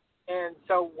working. And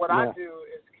so what I do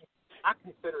is I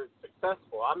consider it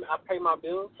successful. I pay my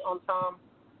bills on time.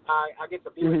 I get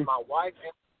to be with my wife,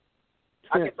 and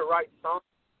I get to write songs,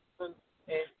 and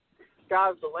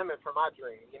sky's the limit for my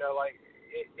dream. You know, like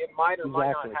it might or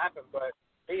might not happen, but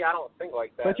me, I don't think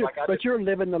like that. But you're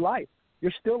living the life.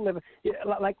 You're still living.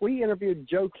 Like we interviewed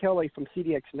Joe Kelly from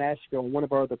CDX Nashville on one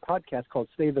of our other podcasts called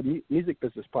Stay the Music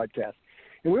Business Podcast,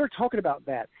 And we were talking about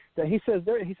that he says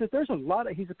there's a lot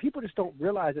of, he said people just don't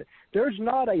realize it. There's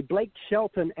not a Blake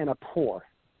Shelton and a poor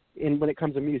when it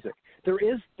comes to music. There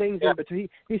is things in between.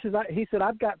 He said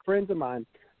I've got friends of mine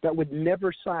that would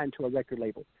never sign to a record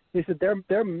label. He said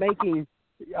they're making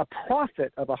a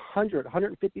profit of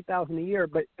 $150,000 a year,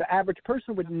 but the average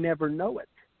person would never know it.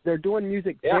 They're doing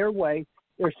music their way.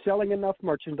 They're selling enough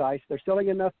merchandise. They're selling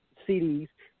enough CDs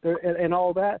and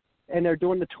all that, and they're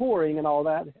doing the touring and all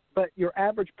that. But your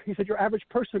average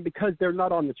person, because they're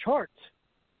not on the charts,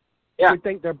 would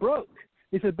think they're broke.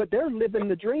 He said, but they're living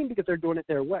the dream because they're doing it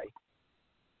their way.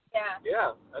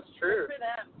 Yeah, that's true. Good for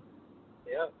them.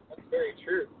 Yeah, that's very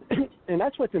true. And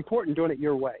that's what's important, doing it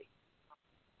your way.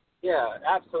 Yeah,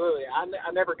 absolutely. I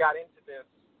never got into this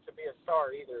to be a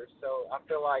star either, so I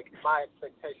feel like my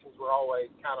expectations were always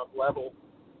kind of level.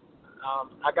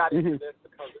 I got into this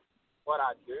because it's what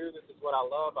I do. This is what I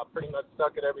love. I pretty much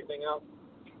suck at everything else.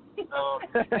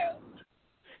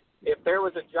 If there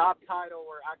was a job title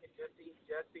where I could just eat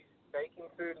Jesse's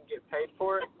baking food and get paid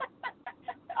for it,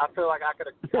 I feel like I could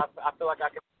be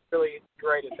really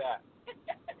great at that.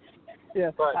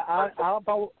 Yeah, but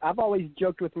I've always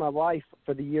joked with my wife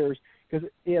for the years because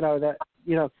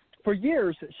for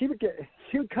years she would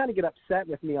kind of get upset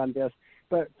with me on this.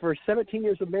 But for 17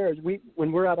 years of marriage,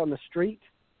 when we're out on the street,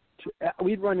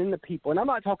 we'd run into people, and I'm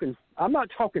not talking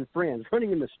friends,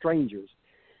 running into strangers.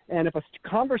 And if a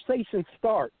conversation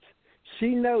starts,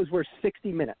 she knows we're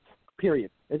 60 minutes.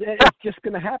 Period. It's just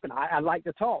going to happen. I like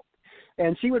to talk.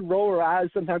 And she would roll her eyes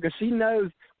sometimes because she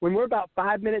knows when we're about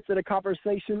 5 minutes in a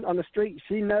conversation on the street,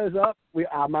 she knows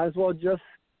I might as well just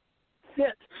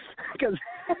sit because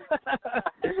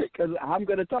I'm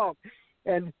going to talk.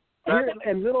 And I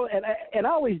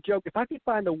always joke, if I could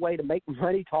find a way to make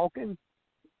money talking,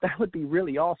 that would be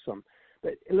really awesome.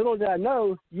 But little did I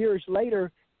know, years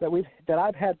later, that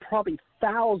I've had probably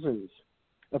thousands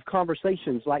of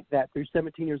conversations like that through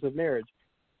 17 years of marriage.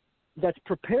 That's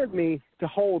prepared me to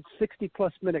hold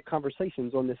 60-plus minute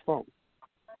conversations on this phone,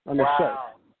 on this show.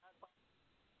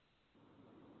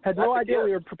 Had no idea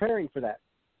we were preparing for that.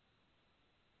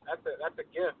 That's a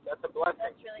gift. That's a blessing.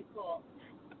 That's really cool.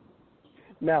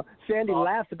 Now, Sandy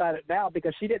laughs about it now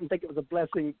because she didn't think it was a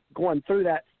blessing going through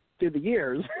the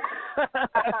years. Yeah,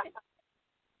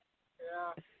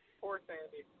 poor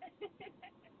Sandy.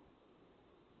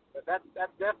 But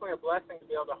that's definitely a blessing to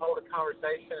be able to hold a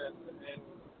conversation, and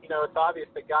it's obvious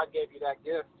that God gave you that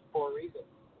gift for a reason.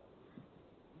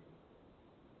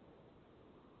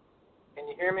 Can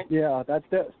you hear me? Yeah,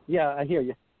 I hear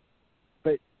you.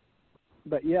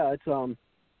 But yeah, it's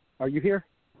are you here?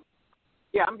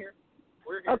 Yeah, I'm here.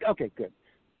 We're here. Okay, good.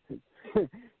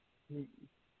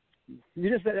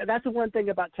 That's the one thing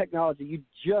about technology. You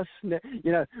just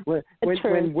when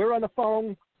we're on the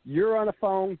phone, you're on a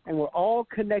phone, and we're all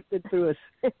connected through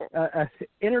a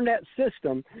internet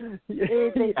system.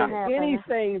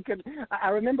 Anything could. I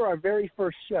remember our very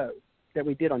first show that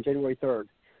we did on January 3rd.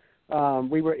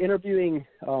 We were interviewing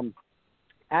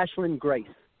Ashlyn Grace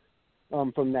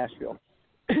from Nashville,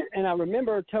 and I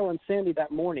remember telling Sandy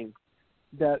that morning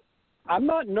that I'm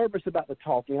not nervous about the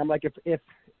talking. I'm like, if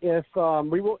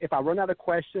I run out of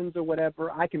questions or whatever,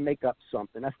 I can make up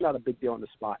something. That's not a big deal on the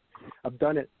spot. I've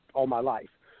done it all my life.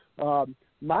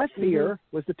 My fear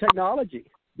was the technology.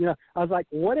 I was like,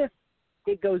 what if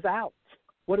it goes out?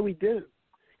 What do we do?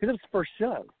 Because it was the first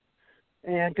show.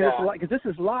 And because this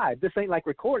is live. This ain't like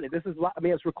recorded. This is live. I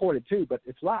mean, it's recorded too, but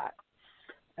it's live.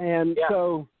 And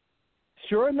so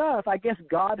sure enough, I guess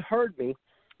God heard me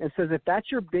and says, if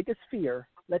that's your biggest fear,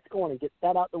 let's go on and get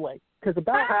that out the way. Because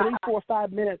about 3, 4,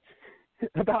 5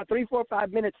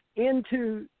 minutes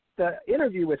into the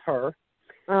interview with her,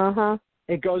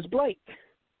 it goes blank.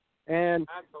 And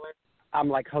I'm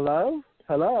like, hello?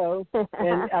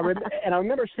 And I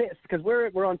remember saying, because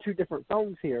we're on two different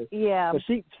phones here. Yeah. So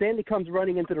Sandy comes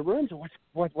running into the room. So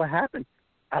what happened?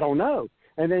 I don't know.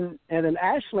 And then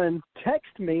Ashlyn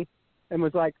texted me and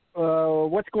was like,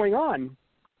 what's going on?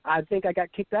 I think I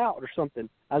got kicked out or something.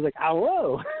 I was like, I don't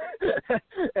know.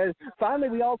 And finally,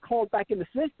 we all called back in the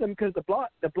system because the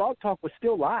blog talk was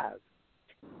still live.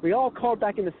 We all called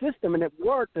back in the system, and it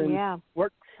worked. And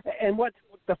worked. And what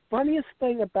the funniest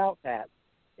thing about that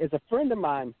is a friend of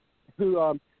mine who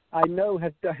I know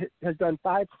has done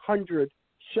 500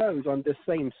 shows on this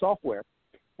same software.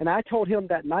 And I told him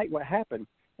that night what happened,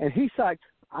 and he's like,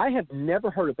 I have never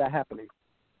heard of that happening.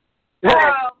 Oh,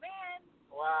 man.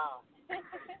 Wow.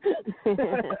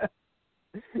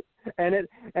 And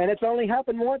it's only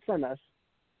happened once on us.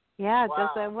 Yeah,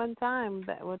 just at one time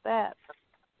with that.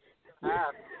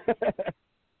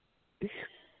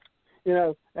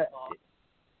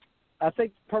 I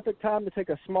think perfect time to take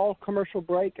a small commercial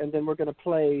break, and then we're going to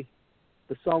play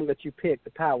the song that you picked, The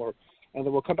Power, and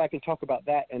then we'll come back and talk about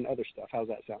that and other stuff. How's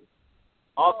that sound?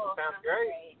 Awesome. Sounds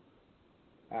great.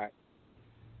 All right.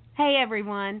 Hey,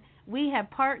 everyone. We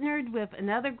have partnered with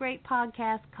another great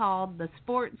podcast called the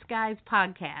Sports Guys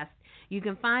Podcast. You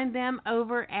can find them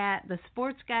over at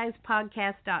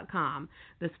thesportsguyspodcast.com.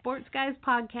 The Sports Guys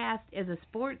Podcast is a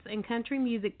sports and country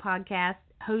music podcast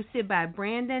hosted by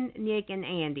Brandon, Nick, and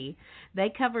Andy. They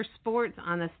cover sports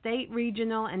on a state,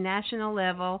 regional, and national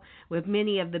level with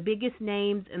many of the biggest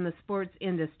names in the sports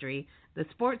industry. The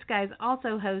Sports Guys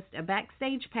also host a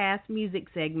Backstage Pass music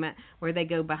segment where they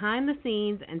go behind the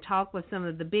scenes and talk with some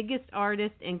of the biggest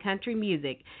artists in country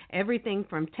music, everything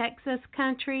from Texas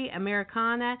country,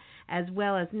 Americana, as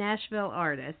well as Nashville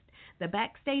artists. The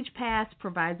Backstage Pass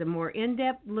provides a more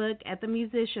in-depth look at the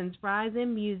musicians' rise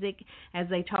in music as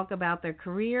they talk about their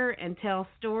career and tell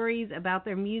stories about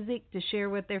their music to share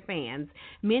with their fans.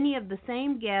 Many of the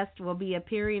same guests will be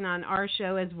appearing on our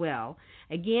show as well.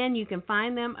 Again, you can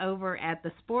find them over at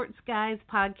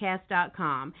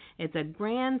thesportsguyspodcast.com. It's a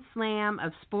grand slam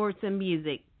of sports and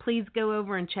music. Please go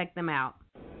over and check them out.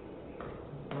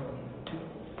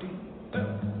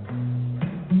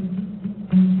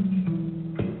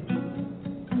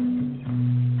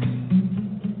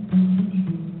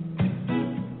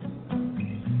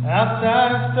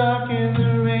 Outside, stuck in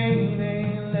the rain,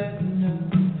 ain't letting up.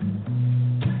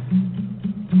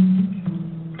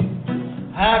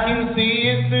 I can see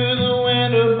it through the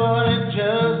window, but it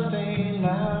just ain't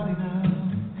loud enough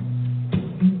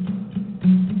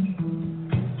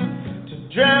to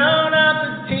drown out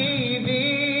the TV,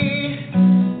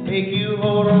 make you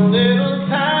hold a little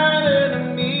tighter to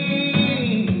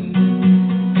me.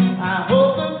 I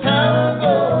hope the power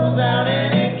goes out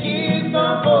and it keeps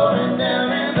on pouring down.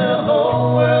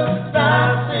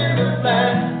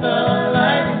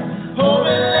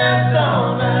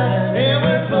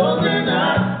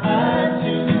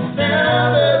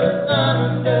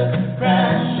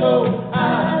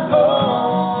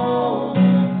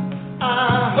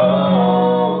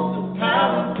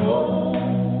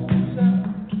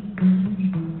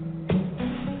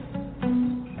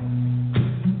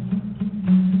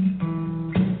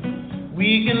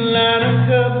 We can light a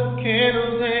couple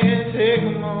candles and take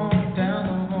them on down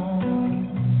the hall.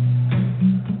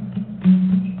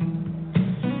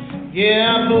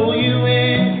 Yeah, I'll pull you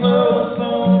in close,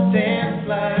 so dance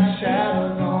like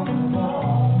shadows on the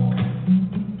wall.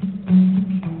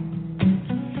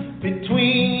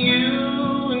 Between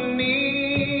you and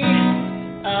me, I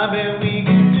bet we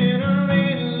can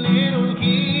generate a little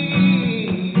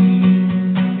heat.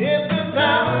 If the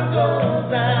power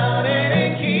goes out and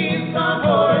it keeps on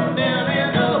pouring down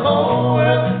and the whole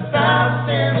world stops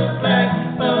in the black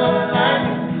of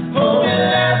light, hope it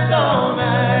lasts all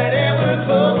night and we're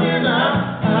closing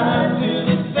our eyes to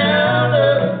the sound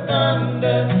of the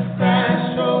thunder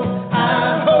crash. Oh,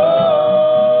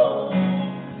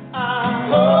 I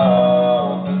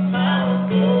hope the power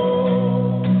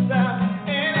goes out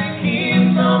and it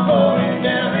keeps on pouring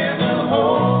down and the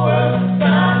whole world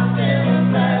stops in the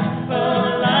black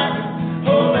of light.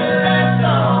 Hope it lasts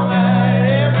all night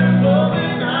and we're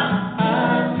closing our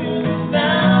eyes to the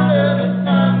sound of the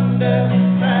thunder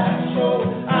crash. Oh,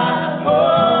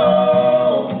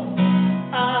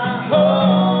 I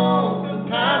hope the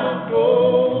power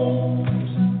goes.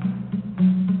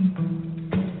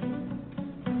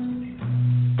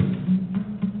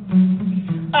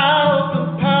 I hope the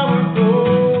power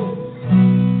goes.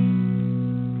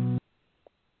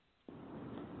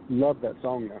 Love that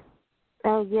song, though.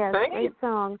 Oh, yes, Thank great you.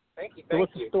 song. Thank you. So Thank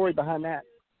what's the you. story behind that?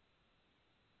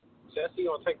 Jesse, you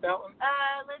want to take that one?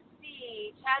 Let's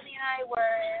see. Chadley and I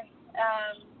were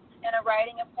in a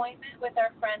writing appointment with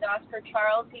our friend Oscar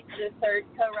Charles. He's the third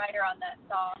co-writer on that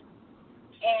song.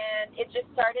 And it just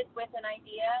started with an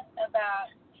idea about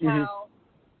how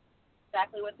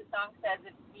exactly what the song says.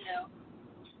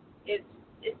 It's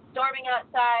storming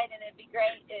outside, and it'd be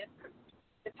great if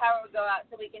the power would go out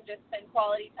so we can just spend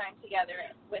quality time together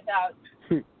without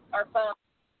our phones,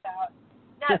 without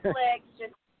Netflix,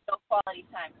 just quality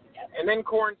time together. And then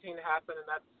quarantine happened, and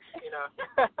that's,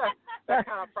 that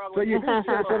kind of probably. So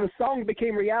the song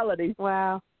became reality.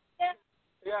 Wow.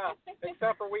 Yeah,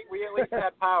 except for we at least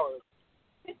had power.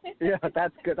 Yeah,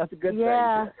 that's good. That's a good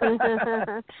Yeah. thing.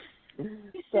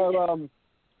 So,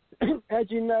 as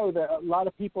you know, that a lot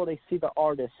of people, they see the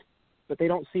artist, but they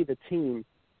don't see the team.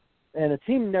 And a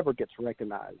team never gets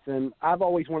recognized. And I've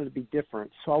always wanted to be different,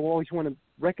 so I always want to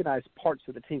recognize parts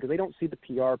of the team because they don't see the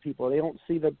PR people, they don't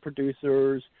see the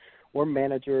producers or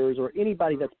managers or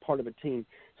anybody that's part of a team.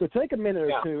 So take a minute or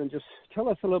Yeah. two and just tell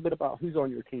us a little bit about who's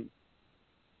on your team.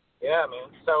 Yeah, man.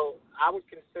 So I would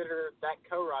consider that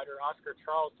co-writer, Oscar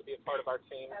Charles, to be a part of our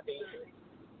team.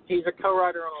 He's a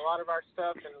co-writer on a lot of our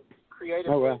stuff, and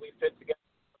creatively we fit together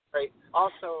great.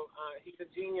 Also, he's a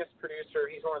genius producer.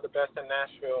 He's one of the best in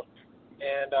Nashville.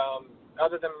 And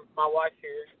other than my wife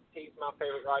here, he's my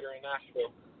favorite writer in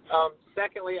Nashville.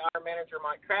 Secondly, our manager,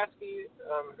 Mike Krasky,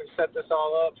 who set this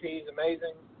all up, he's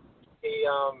amazing. He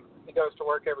goes to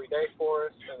work every day for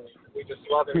us, and we just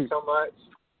love him so much.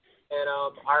 And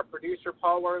our producer,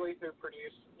 Paul Worley, who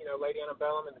produced, Lady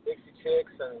Antebellum and the Dixie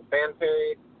Chicks and Van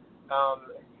Perry,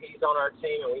 he's on our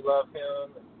team, and we love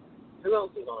him. Who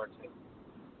else is on our team?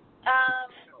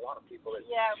 A lot of people that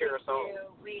cheer us on.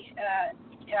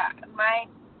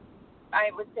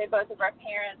 I would say both of our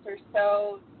parents are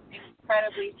so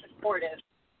incredibly supportive.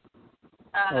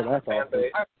 That's awesome.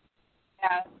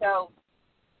 So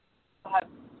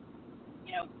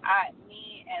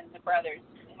me and the brothers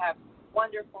have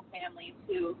wonderful families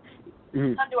who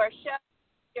come to our show,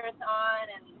 cheer us on,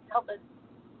 and help us,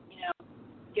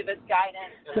 give us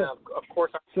guidance. And, of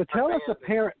course, so tell us a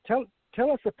parent. Tell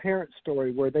us a parent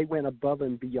story where they went above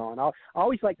and beyond. I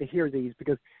always like to hear these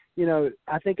because,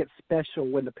 I think it's special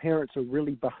when the parents are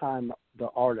really behind the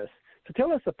artist. So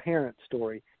tell us a parent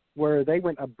story where they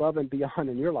went above and beyond,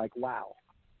 and you're like, wow.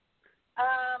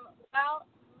 Well,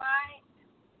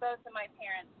 both of my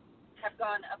parents have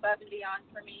gone above and beyond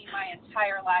for me my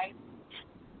entire life.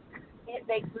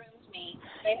 They groomed me.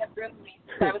 They have groomed me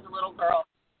since I was a little girl.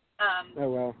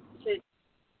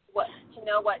 To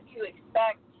know what to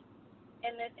expect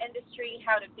in this industry,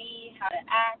 how to be, how to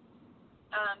act.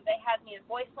 They had me in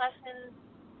voice lessons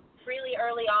really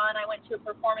early on. I went to a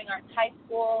performing arts high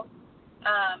school.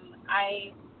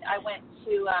 I went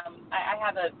to I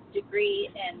have a degree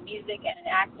in music and in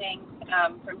acting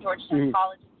from Georgetown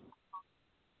College.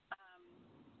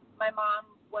 My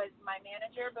mom was my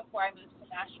manager before I moved to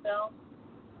Nashville.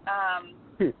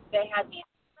 They had me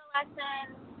in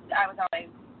lessons. I was always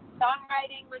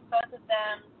songwriting with both of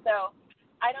them. So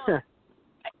I don't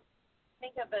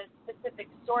think of a specific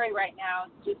story right now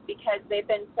just because they've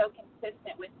been so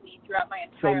consistent with me throughout my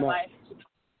entire life to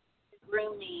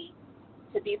groom me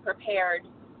to be prepared,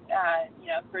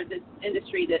 for this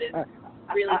industry that is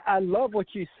really... I love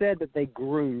what you said, that they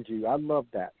groomed you. I love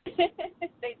that.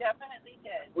 They definitely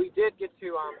did. We did get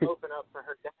to open up for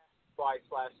her dad twice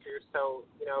last year, so,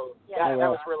 that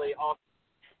was really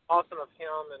awesome of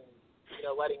him and,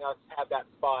 letting us have that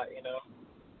spot,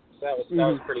 So that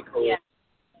was pretty cool. Yeah.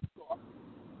 Cool.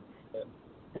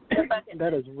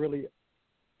 That is really,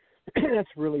 that's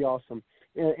really awesome.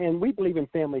 And we believe in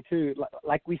family, too.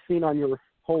 Like we've seen on your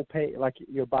whole page, like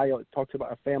your bio, it talks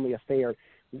about a family affair.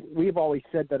 We've always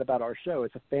said that about our show.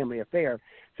 It's a family affair.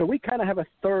 So we kind of have a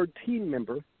third team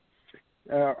member.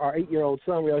 Our 8-year-old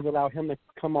son, we always allow him to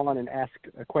come on and ask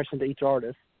a question to each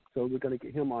artist. So we're going to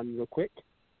get him on real quick.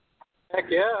 Heck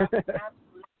yeah.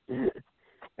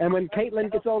 And when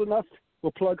Caitlin gets old enough,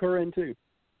 we'll plug her in, too.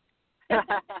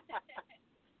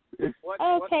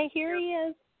 Okay, here he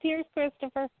is. Here's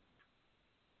Christopher.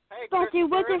 Hey, Bucky,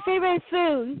 what's your favorite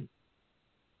food?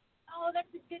 Oh, that's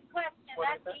a good question.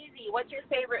 That's easy. What's your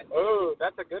favorite food? Oh,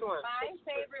 that's a good one. My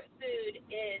favorite food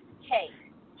is cake.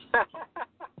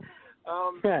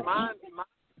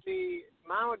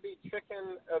 Mine would be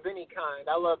chicken of any kind.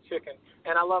 I love chicken,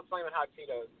 and I love Flamin' Hot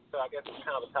Cheetos, so I guess it's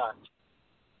kind of a tie.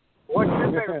 What's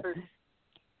your favorite food?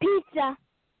 Pizza.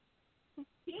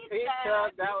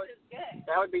 Pizza.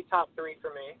 That would be top 3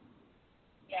 for me.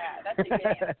 Yeah, that's a good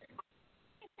answer.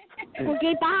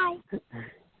 Okay, bye.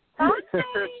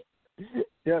 Bye.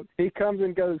 Yep, he comes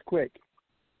and goes quick.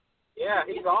 Yeah,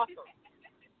 he's awesome.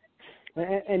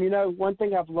 And one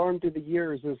thing I've learned through the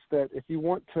years is that if you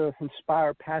want to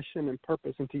inspire passion and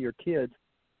purpose into your kids,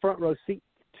 front row seat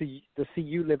to see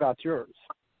you live out yours.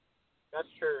 That's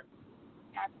true.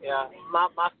 Absolutely. Yeah,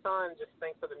 my son just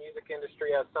thinks of the music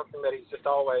industry as something that he's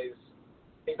always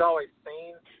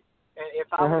seen. And if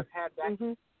I would have had that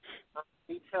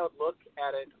detailed look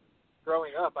at it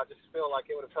growing up, I just feel like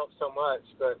it would have helped so much.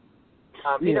 But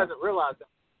he doesn't realize that.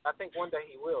 I think one day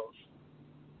he will.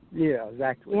 Yeah,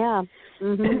 exactly. Yeah.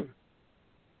 Mm-hmm.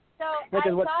 So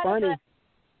because what's funny?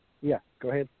 Yeah, go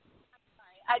ahead. I'm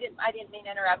sorry, I didn't mean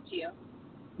to interrupt you.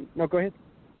 No, go ahead.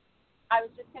 I was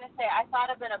just going to say I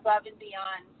thought of an above and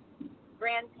beyond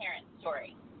grandparent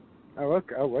story. Oh,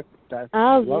 okay.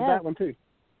 I love that one too.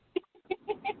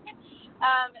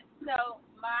 So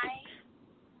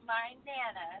my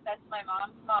Nana, that's my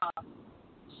mom's mom.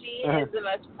 She is the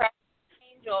most precious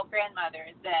angel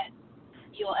grandmother that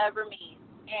you'll ever meet.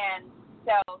 And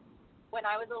so when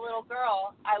I was a little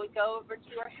girl, I would go over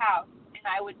to her house and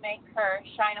I would make her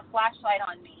shine a flashlight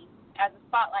on me as a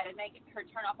spotlight. I'd make her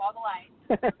turn off all the lights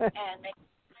and make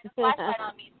a flashlight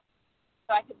on me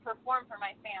so I could perform for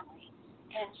my family.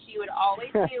 And she would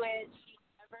always do it. She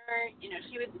never,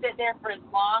 she would sit there for as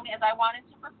long as I wanted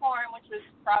to perform, which was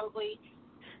probably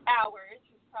hours.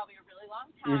 It was probably a really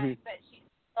long time, but she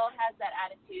still has that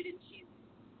attitude, and she's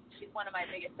one of my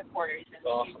biggest supporters, and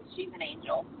she's an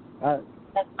angel.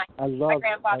 That's my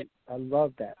grandfather. I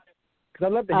love that. Because I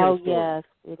love to hear the story. Yes,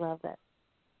 we love that.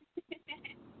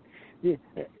 Yeah,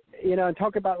 and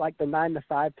talk about like the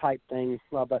 9-to-5 type thing.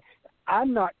 But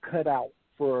I'm not cut out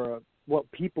for what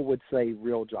people would say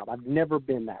real job. I've never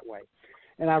been that way.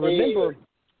 And I remember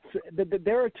that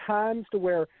there are times to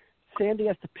where Sandy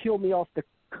has to peel me off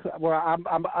where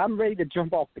I'm ready to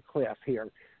jump off the cliff here.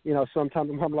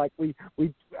 Sometimes I'm like,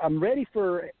 I'm ready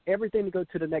for everything to go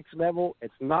to the next level.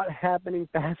 It's not happening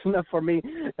fast enough for me,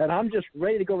 and I'm just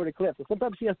ready to go over the cliff. So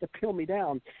sometimes she has to peel me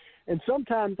down, and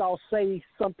sometimes I'll say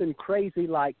something crazy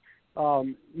like,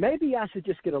 maybe I should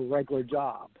just get a regular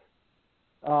job,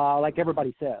 like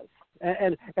everybody says,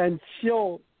 and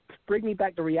she'll bring me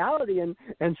back to reality, and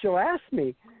she'll ask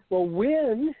me, well,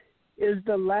 when is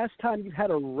the last time you've had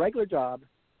a regular job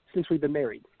since we've been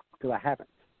married? Because I haven't.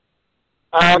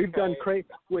 We've done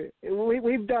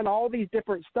we've done all these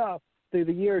different stuff through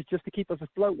the years just to keep us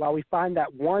afloat while we find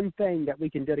that one thing that we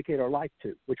can dedicate our life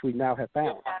to, which we now have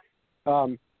found.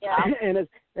 But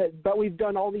we've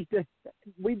done all these.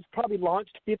 We've probably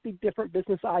launched 50 different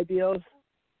business ideas.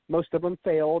 Most of them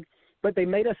failed, but they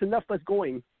made us enough of us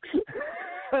going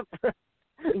through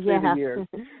the years.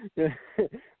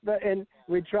 And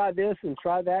we try this and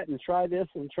try that and try this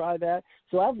and try that.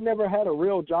 So I've never had a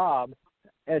real job,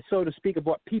 as so to speak, of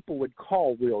what people would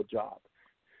call real job,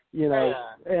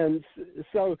 and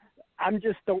so I'm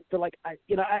just don't feel like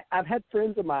I've had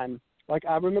friends of mine, like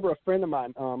I remember a friend of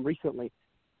mine recently,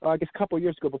 I guess a couple of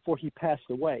years ago before he passed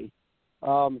away,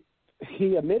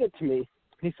 he admitted to me,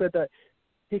 he said that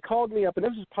he called me up, and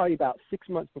this was probably about 6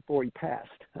 months before he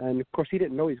passed, and of course he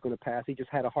didn't know he was going to pass, he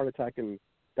just had a heart attack and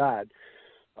died.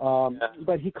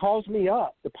 But he calls me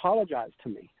up to apologize to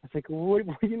me. I was like, what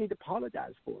do you need to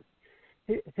apologize for?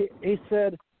 He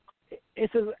said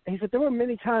there were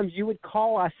many times you would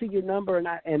call, I see your number,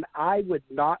 and I would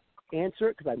not answer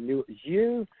it because I knew it was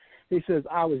you. He says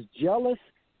I was jealous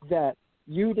that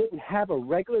you didn't have a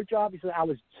regular job. He said I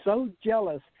was so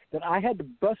jealous that I had to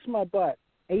bust my butt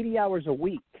 80 hours a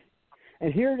week.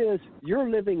 And here it is, you're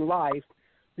living life,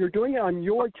 you're doing it on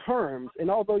your terms, and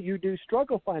although you do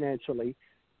struggle financially,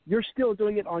 you're still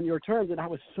doing it on your terms, and I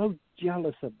was so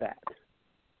jealous of that.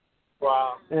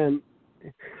 Wow. And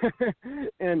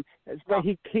but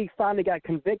he finally got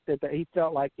convicted that he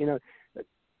felt like that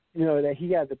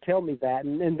he had to tell me that,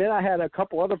 and then I had a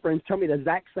couple other friends tell me the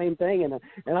exact same thing, and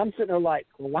I'm sitting there like,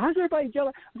 well, why is everybody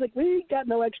jealous? I was like, we ain't got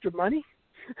no extra money.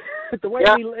 The way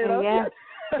we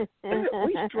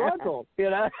we struggle,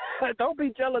 Don't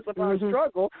be jealous of our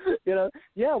struggle,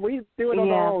 we do it on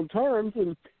our own terms,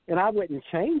 and I wouldn't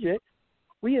change it.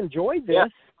 We enjoyed this,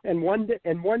 and one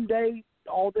day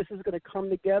all this is going to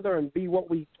come together and be what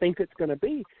we think it's going to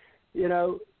be,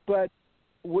 but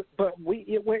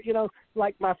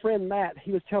like my friend Matt,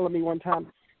 he was telling me one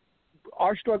time,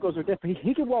 our struggles are different.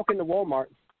 He can walk into Walmart,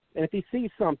 and if he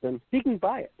sees something, he can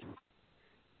buy it.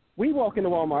 We walk into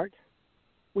Walmart,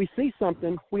 we see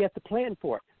something, we have to plan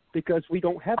for it because we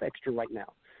don't have extra right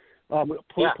now.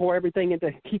 We pour everything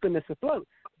into keeping this afloat.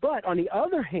 But on the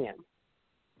other hand,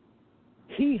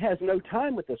 he has no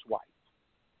time with his wife.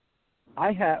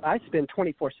 I spend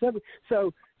 24/7.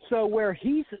 So where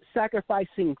he's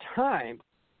sacrificing time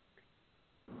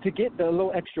to get the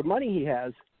little extra money he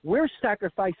has, we're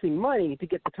sacrificing money to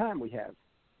get the time we have.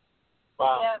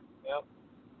 Wow.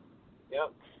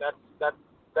 Yep. That's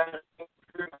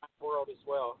true in my world as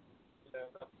well.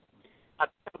 I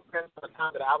tell friends all the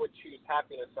time that I would choose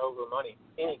happiness over money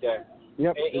any day.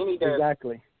 Yep. Any day.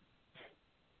 Exactly.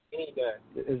 Any day.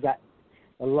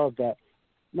 I love that.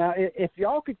 Now, if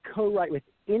y'all could co-write with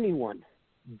anyone,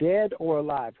 dead or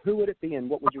alive, who would it be, and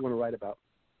what would you want to write about?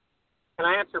 Can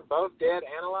I answer both, dead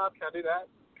and alive? Can I do that?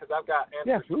 Because I've got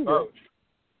answers for both.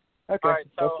 Okay. All right,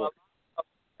 so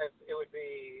it would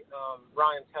be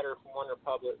Ryan Tedder from One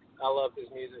Republic. I love his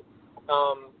music.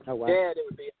 Dead, it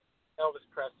would be Elvis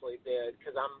Presley, dead,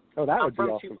 because I'm that I'm would be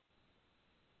awesome.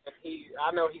 And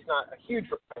I know he's not a huge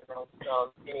writer on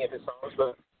any of his songs,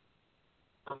 but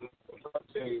I would love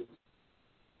to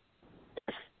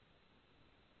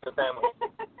the family.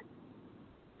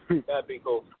 That'd be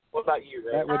cool. What about you,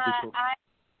 Ray? That would be cool.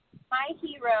 My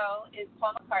hero is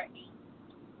Paul McCartney.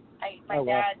 My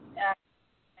dad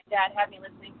Dad had me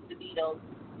listening to the Beatles.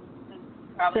 This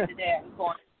is probably the day I was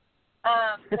born.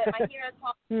 But my hero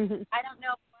song, I don't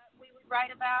know what we would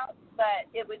write about, but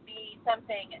it would be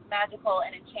something magical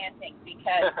and enchanting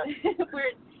because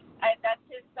that's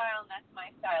his style and that's my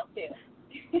style too.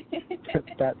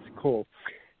 That's cool.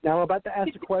 Now I'm about to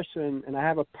ask a question, and I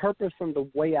have a purpose on the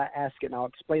way I ask it, and I'll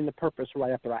explain the purpose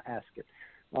right after I ask it.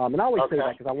 And I always say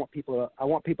that because I want people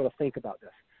to think about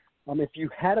this. If you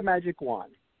had a magic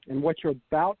wand, and what you're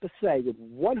about to say would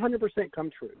 100% come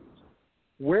true,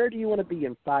 where do you want to be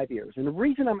in 5 years? And the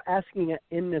reason I'm asking it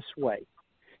in this way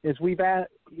is we've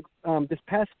this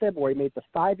past February made the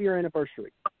 5-year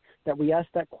anniversary that we asked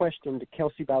that question to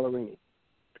Kelsey Ballerini.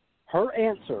 Her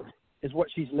answer is what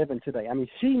she's living today. I mean,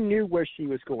 she knew where she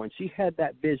was going. She had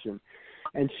that vision,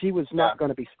 and she was not going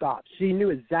to be stopped. She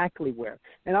knew exactly where.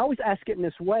 And I always ask it in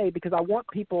this way because I want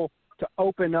people to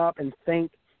open up and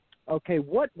think, okay,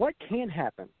 what can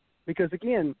happen? Because,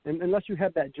 again, unless you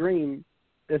have that dream,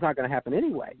 it's not going to happen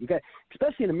anyway. You got,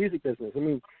 especially in the music business. I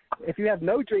mean, if you have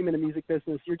no dream in the music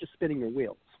business, you're just spinning your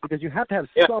wheels because you have to have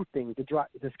something to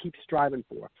just keep striving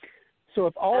for. So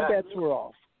if all bets were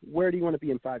off, where do you want to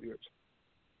be in 5 years?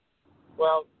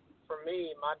 Well, for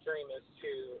me, my dream is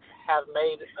to have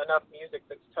made enough music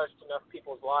that's touched enough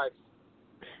people's lives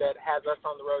that has us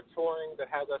on the road touring, that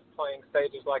has us playing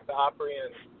stages like the Opry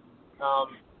and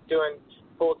doing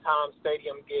full-time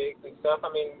stadium gigs and stuff. I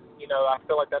mean, I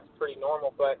feel like that's pretty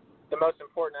normal, but the most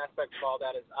important aspect of all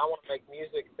that is I want to make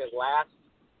music that lasts.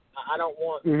 I don't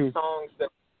want songs that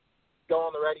go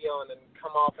on the radio and then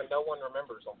come off and no one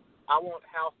remembers them. I want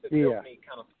House That Built Me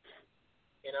kind of,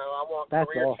 I want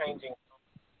career-changing.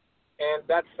 And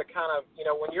that's the kind of,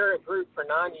 when you're a group for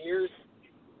 9 years,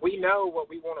 we know what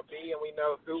we want to be and we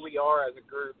know who we are as a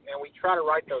group, and we try to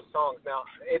write those songs. Now,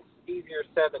 it's easier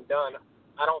said than done.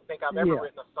 I don't think I've ever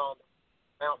written a song that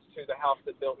amounts to The House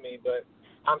That Built Me, but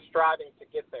I'm striving to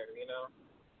get there, And,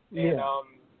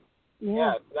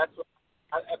 that's what,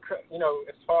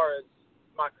 as far as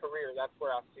my career, that's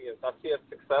where I see us. I see us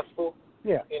successful.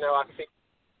 Yeah. I see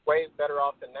way better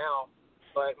off than now.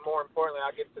 But more importantly,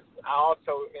 I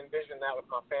also envision that with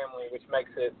my family, which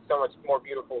makes it so much more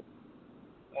beautiful.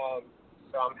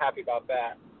 So I'm happy about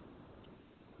that.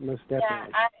 Most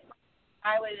definitely. Yeah,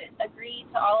 I would agree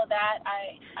to all of that.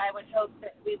 I would hope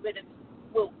that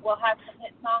we'll have some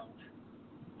hit songs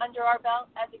under our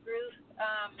belt as a group.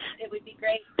 It would be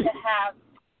great to have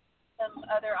some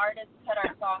other artists cut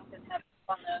our songs and have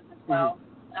on those as well.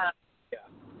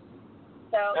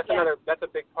 So that's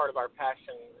a big part of our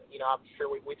passion. I'm sure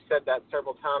we've said that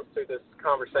several times through this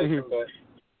conversation, but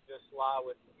just lie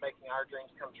with making our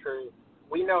dreams come true.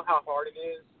 We know how hard it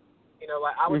is.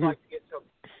 I would like to get to a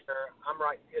point where I'm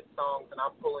writing hit songs and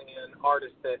I'm pulling in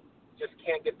artists that just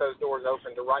can't get those doors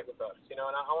open to write with us, and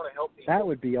I want to help people. That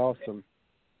would be awesome.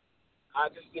 I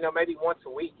just, maybe once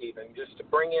a week even, just to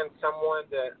bring in someone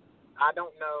that I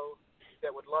don't know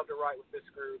that would love to write with this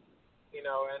group, and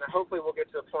hopefully we'll get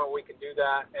to a point where we can do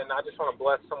that, and I just want to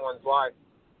bless someone's life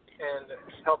and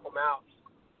help them out,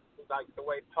 like the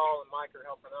way Paul and Mike are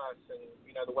helping us,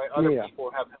 and the way other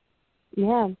people have helped.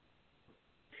 Yeah.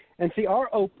 And see, our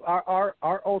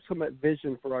ultimate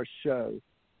vision for our show,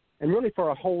 and really for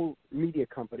our whole media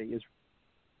company,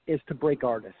 is to break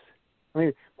artists. I mean,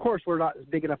 of course, we're not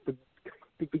big enough to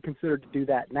be considered to do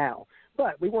that now,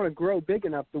 but we want to grow big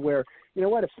enough to where,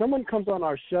 if someone comes on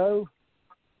our show,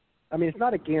 I mean, it's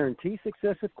not a guarantee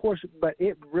success, of course, but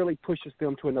it really pushes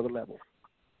them to another level.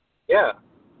 Yeah.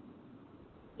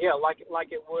 Yeah, like it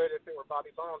would if it were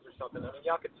Bobby Bones or something. I mean,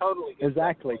 y'all could totally get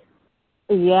exactly.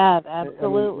 Yeah,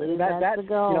 absolutely. I mean, that's the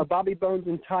goal. Bobby Bones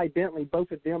and Ty Bentley,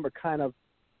 both of them are kind of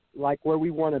like where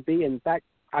we want to be. In fact,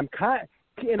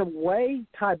 in a way,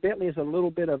 Ty Bentley is a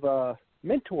little bit of a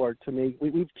mentor to me.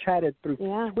 We've chatted through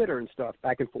Twitter and stuff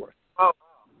back and forth. Oh,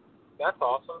 that's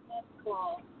awesome. That's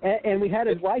cool. And we had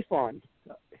his wife on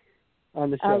the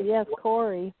show. Oh, yes,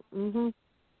 Corey. Mhm.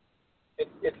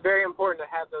 It's very important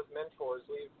to have those mentors.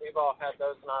 We've all had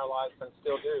those in our lives and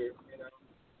still do,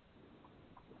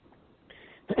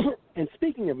 And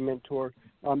speaking of mentor,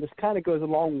 this kind of goes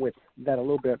along with that a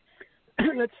little bit.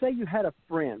 Let's say you had a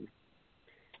friend,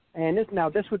 and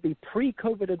this would be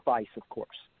pre-COVID advice, of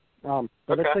course.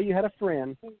 But let's say you had a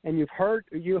friend, and you heard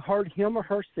him or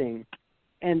her sing,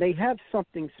 and they have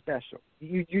something special.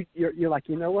 You're like,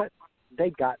 you know what? They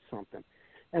got something.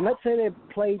 And let's say they've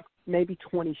played maybe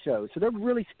 20 shows, so they're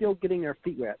really still getting their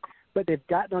feet wet. But they've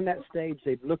gotten on that stage,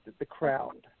 they've looked at the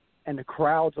crowd, and the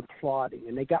crowd's applauding,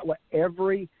 and they got what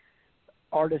every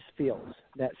artist feels,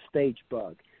 that stage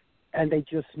bug, and they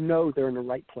just know they're in the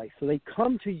right place. So they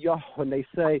come to y'all and they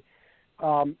say,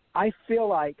 I feel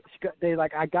like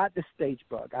I got the stage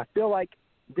bug. I feel like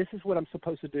this is what I'm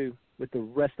supposed to do with the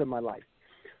rest of my life.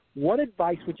 What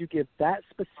advice would you give that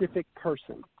specific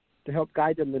person to help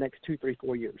guide them the next 2, 3,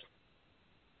 4 years?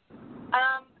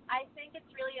 I think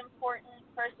it's really important,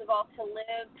 first of all, to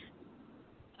live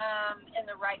in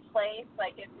the right place.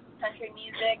 Like if it's country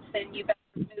music, then you better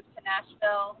move to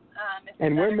Nashville.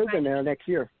 And we're moving there next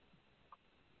year.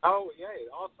 Oh, yay,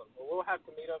 awesome. Well, we'll have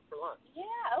to meet up for lunch.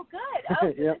 Yeah, oh, good. Oh, so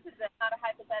Yep. This is not a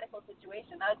hypothetical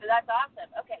situation. That's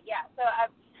awesome. Okay, yeah. So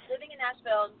living in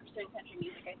Nashville and pursuing country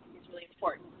music, I think, is really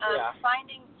important.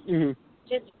 Finding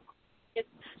just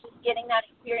getting that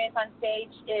experience on stage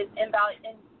is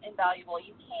invaluable.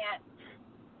 You can't.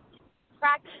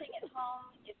 Practicing at home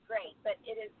is great, but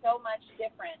it is so much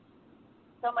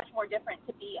more different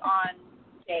to be on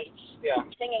stage,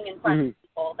 singing in front of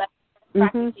people. That's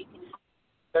practice you can.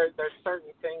 There's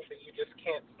certain things that you just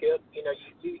can't skip. You know,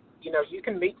 you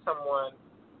can meet someone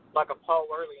like a Paul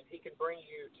Worley, and he can bring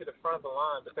you to the front of the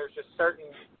line, but there's just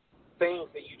certain things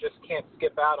that you just can't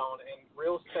skip out on. And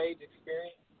real stage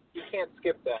experience, you can't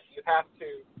skip that. You have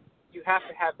to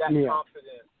have that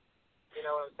confidence. You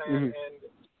know what I'm saying? And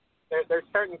there's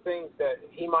certain things that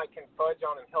he might can fudge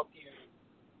on and help you,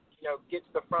 get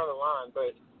to the front of the line.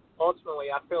 But ultimately,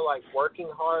 I feel like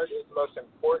working hard is the most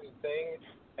important thing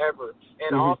ever.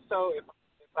 And also, if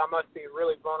I must be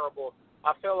really vulnerable,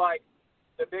 I feel like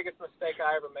the biggest mistake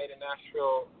I ever made in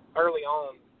Nashville early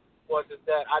on was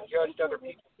that I judged other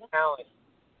people's talent,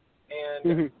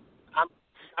 and I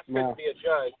shouldn't be a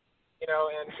judge, and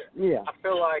I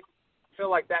feel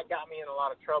like that got me in a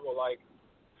lot of trouble. Like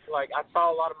I saw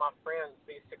a lot of my friends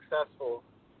be successful,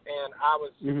 and I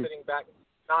was sitting back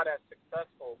not as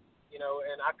successful,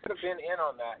 and I could have been in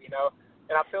on that,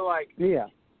 and I feel like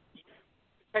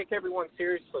take everyone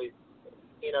seriously.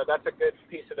 That's a good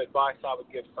piece of advice I would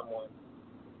give someone.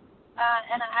 I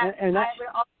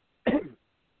would also.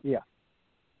 Yeah.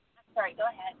 I'm sorry. Go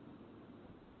ahead.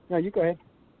 No, you go ahead.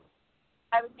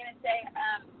 I was going to say,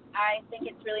 I think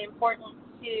it's really important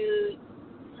to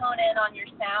hone in on your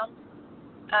sound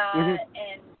and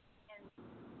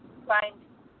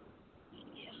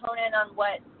hone in on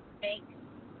what makes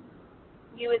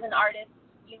you as an artist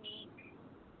unique.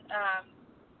 I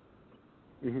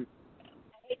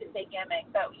hate to say gimmick,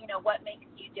 but what makes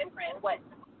you different? What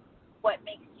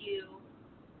makes you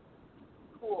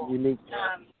cool? Unique.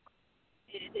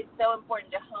 It's so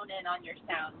important to hone in on your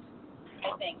sound.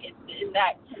 I think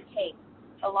that can take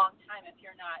a long time if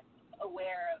you're not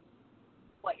aware of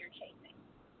what you're chasing.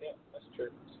 Yeah, that's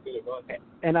true. It's good advice.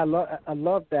 And I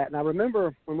love that. And I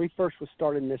remember when we first was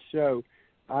starting this show,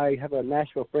 I have a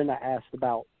Nashville friend I asked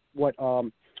about what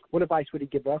advice would he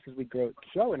give us as we grow the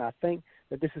show, and I think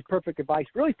that this is perfect advice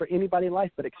really for anybody in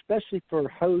life, but especially for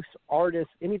hosts,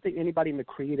 artists, anybody in the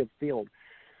creative field.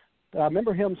 I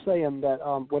remember him saying that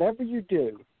whatever you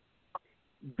do,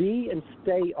 be and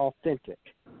stay authentic.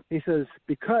 He says,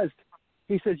 because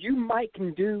he says you might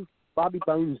can do Bobby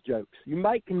Bones jokes, you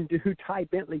might can do Ty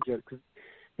Bentley jokes.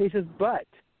 He says, but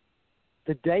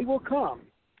the day will come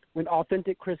when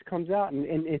Authentic Chris comes out, and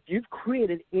if you've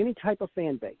created any type of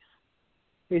fan base,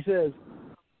 he says,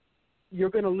 you're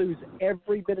going to lose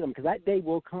every bit of them because that day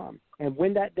will come. And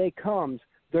when that day comes,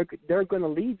 they're going to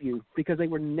leave you because they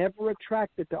were never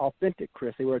attracted to authentic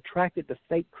Chris. They were attracted to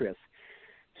fake Chris.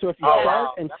 So if you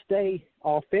start and stay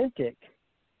authentic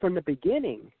from the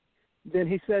beginning, then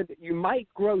he said you might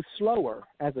grow slower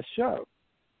as a show,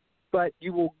 but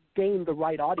you will gain the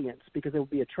right audience because they will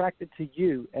be attracted to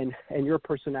you and your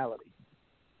personality.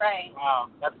 Right. Wow,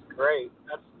 that's great.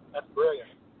 That's brilliant.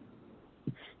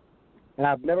 And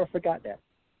I've never forgot that.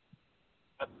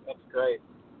 That's great.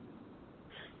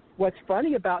 What's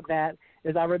funny about that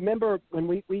is I remember when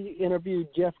we interviewed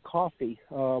Jeff Coffey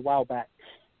a while back,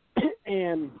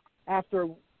 and after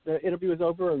the interview was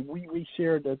over and we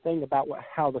shared the thing about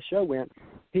how the show went,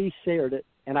 he shared it,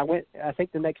 and I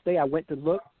think the next day I went to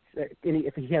look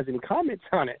if he has any comments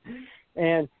on it.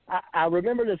 And I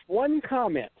remember this one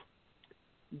comment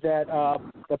that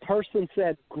the person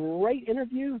said, great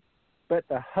interview, but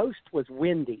the host was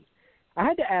windy. I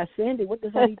had to ask Sandy, what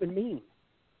does that even mean?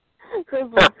 Chris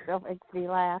still makes me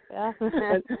laugh. I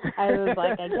was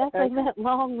like, I guess I meant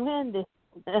long-winded.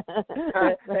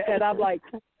 And I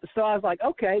was like,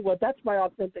 okay, well, that's my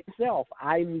authentic self.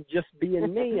 I'm just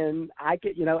being me, and I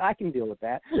can deal with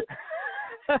that.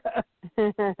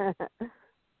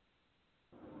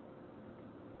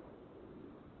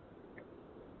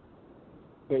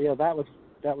 But yeah, that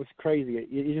was crazy.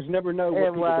 You just never know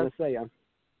what people are going to say.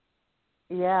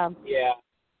 Yeah. Yeah.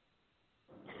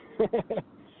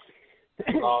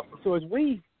 Awesome. So as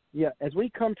we as we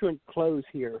come to a close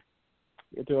here,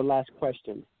 to our last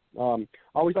question, I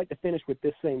always like to finish with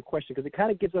this same question because it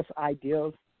kind of gives us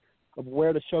ideas of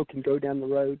where the show can go down the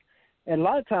road. And a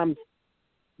lot of times,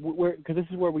 because this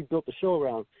is where we built the show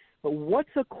around, but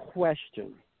what's a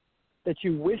question that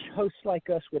you wish hosts like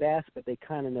us would ask, but they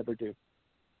kind of never do?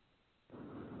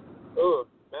 Oh,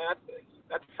 man,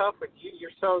 that's tough with you.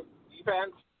 You've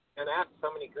answered and asked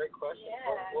so many great questions.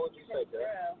 Yeah, What would you say,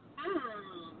 Jeff?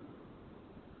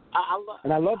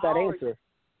 I love that answer.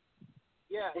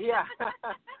 Yeah. Was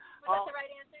that the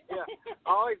right answer? Yeah.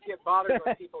 I always get bothered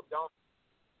when people don't,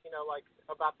 like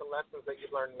about the lessons that you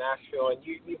learned in Nashville, and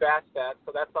you've asked that,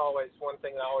 so that's always one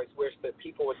thing I always wish that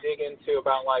people would dig into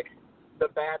about, like, the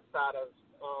bad side of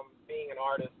being an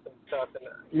artist and stuff, and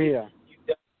you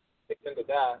definitely dig into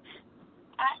that.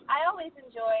 I always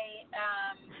enjoy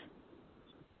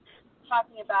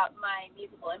talking about my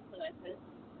musical influences.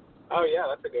 Oh, yeah,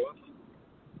 that's a good one.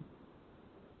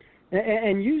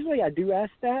 And usually I do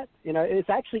ask that. It's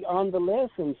actually on the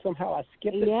list, and somehow I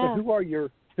skipped it. Yeah. So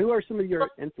who are some of your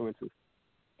influences?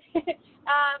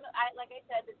 Like I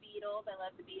said, the Beatles. I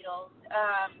love the Beatles.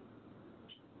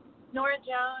 Nora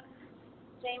Jones,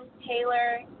 James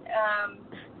Taylor,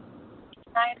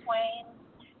 Shania Twain.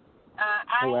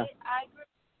 I grew up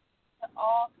with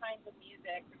all kinds of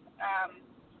music,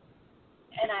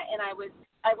 and I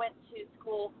went to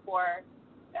school for.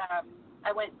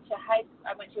 I went to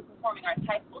a performing arts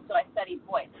high school, so I studied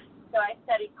voice. So I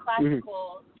studied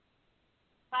classical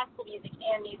music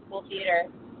and musical theater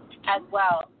as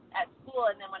well at school.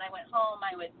 And then when I went home,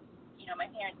 I would, my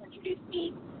parents introduced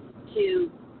me to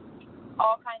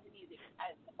all kinds of music,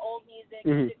 old music,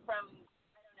 music from,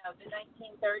 the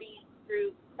 1930s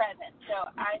through present.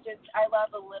 So I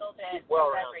love a little bit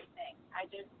of everything.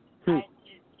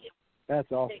 That's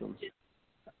awesome. Just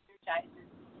energizes.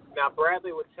 Now,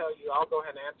 Bradley would tell you, I'll go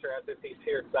ahead and answer as if he's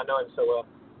here because I know him so well.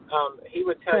 He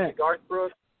would tell you Garth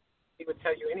Brooks. He would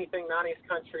tell you anything 90s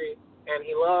country, and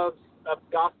he loves a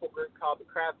gospel group called the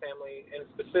Crab Family. In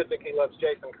specific, he loves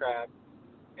Jason Crab,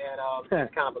 and he's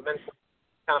kind of a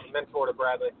mentor to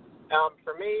Bradley.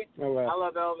 For me, I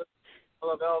love Elvis. I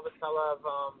love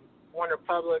One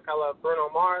Republic. I love Bruno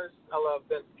Mars. I love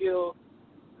Vince Gill,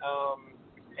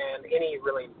 and any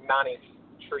really 90s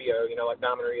trio, like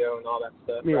Diamond Rio and all that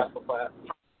stuff. Brassfield Flat.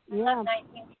 Yeah.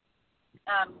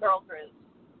 Girl groups.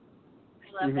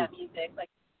 I love that music, like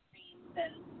Dreams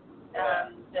and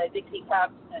the Dixie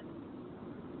Cups, and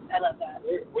I love that.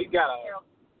 We've got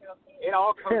it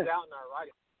all comes out in our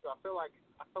writing. So I feel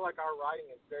like our writing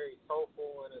is very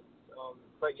soulful and it's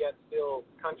but yet still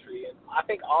country. And I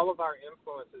think all of our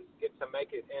influences get to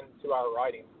make it into our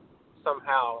writing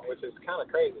somehow, which is kind of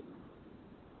crazy.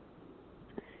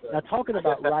 Now, talking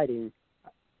about writing,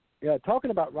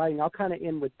 I'll kind of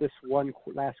end with this one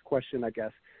last question, I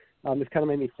guess. This kind of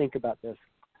made me think about this.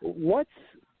 What's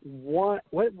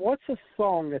a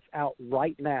song that's out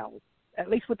right now, at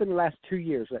least within the last 2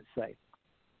 years, let's say,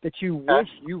 that you wish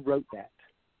you wrote that?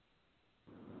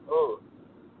 Oh,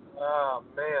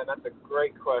 man, that's a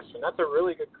great question. That's a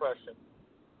really good question.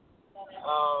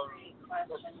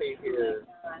 Let's see here.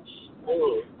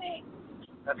 Ooh,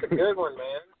 that's a good one,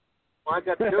 man. Why'd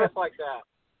you have to do us like that?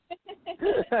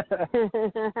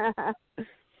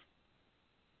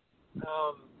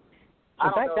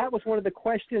 In fact, that was one of the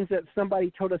questions that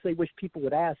somebody told us they wish people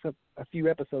would ask a few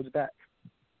episodes back.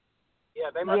 Yeah,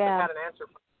 they must have had an answer.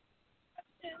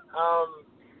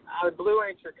 Blue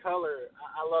Ain't Your Color,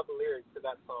 I love the lyrics to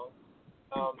that song.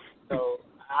 So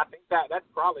I think that's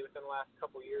probably within the last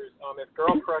couple of years. If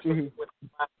Girl Crush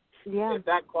if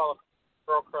that qualifies,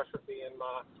 Girl Crush would be in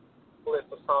my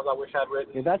list of songs I wish I'd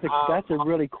written. Yeah, that's a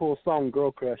really cool song,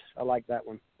 Girl Crush. I like that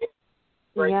one.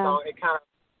 Great song.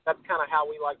 That's kind of how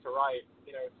we like to write,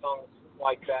 songs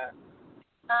like that.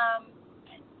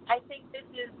 I think this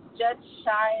is just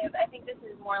shy of. I think this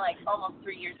is more like almost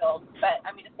 3 years old, but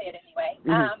I'm going to say it anyway.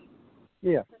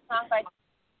 It's a song by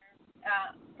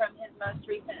from his most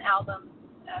recent album,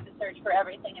 The Search for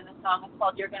Everything, and the song is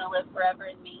called "You're Gonna Live Forever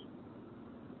in Me."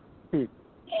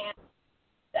 And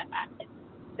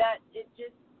that it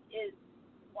just is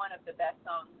one of the best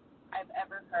songs I've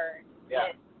ever heard.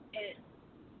 Yeah.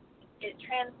 It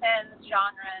transcends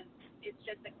genres. It's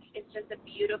just a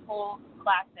beautiful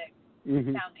classic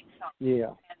sounding song.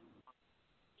 Yeah.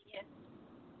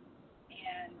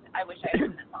 And I wish I had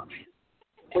written that song.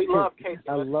 We love Casey.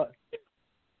 I love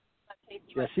Casey.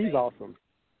 Yeah, she's awesome.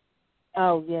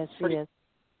 Oh, yes, she is.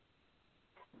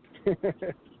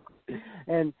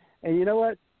 And you know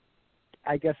what?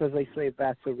 I guess as they say,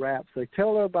 that's a wrap. So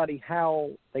tell everybody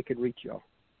how they could reach you.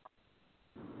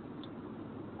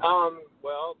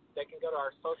 Well, they can go to our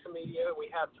social media. We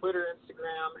have Twitter,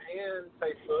 Instagram, and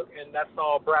Facebook, and that's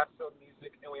all Brassfield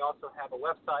Music. And we also have a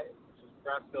website, which is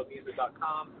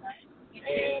brassfieldmusic.com.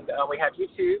 And we have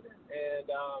YouTube, and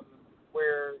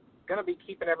we're going to be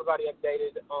keeping everybody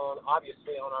updated on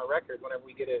our record whenever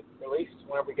we get it released,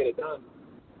 whenever we get it done.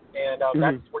 And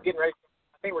we're getting ready.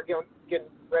 I think we're getting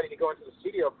ready to go into the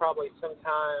studio probably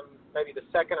sometime, maybe the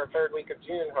second or third week of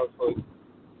June, hopefully.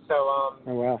 So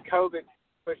COVID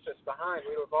pushed us behind.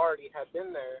 We would have already had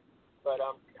been there, but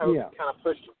COVID kind of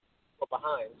pushed us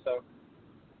behind. So,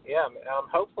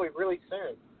 hopefully really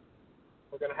soon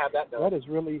we're going to have that done.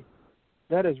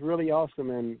 That is really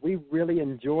awesome, and we really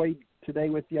enjoyed today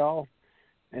with y'all,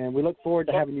 and we look forward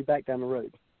to having you back down the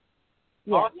road.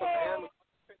 Yeah. Awesome, man. Keep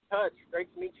in touch.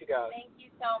 Great to meet you guys. Thank you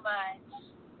so much.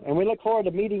 And we look forward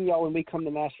to meeting y'all when we come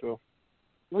to Nashville.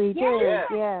 We do,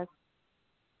 yes.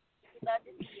 We'd love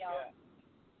to see y'all. Yeah.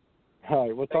 All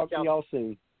right, we'll talk to y'all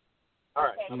soon. All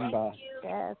right. Okay, bye. Thank you.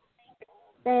 Yes.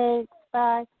 Thanks.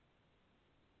 Bye.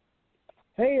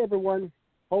 Hey, everyone.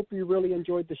 Hope you really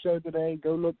enjoyed the show today.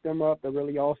 Go look them up. They're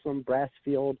really awesome.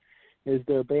 Brassfield is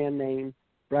their band name,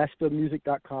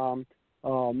 brassfieldmusic.com.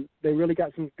 They really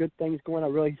got some good things going. I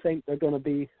really think they're going to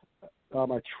be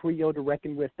a trio to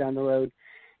reckon with down the road.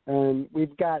 And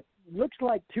we've got, looks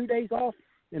like 2 days off,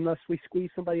 unless we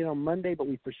squeeze somebody in on Monday, but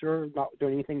we for sure not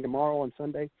doing anything tomorrow on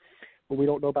Sunday. But we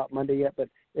don't know about Monday yet. But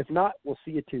if not, we'll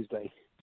see you Tuesday.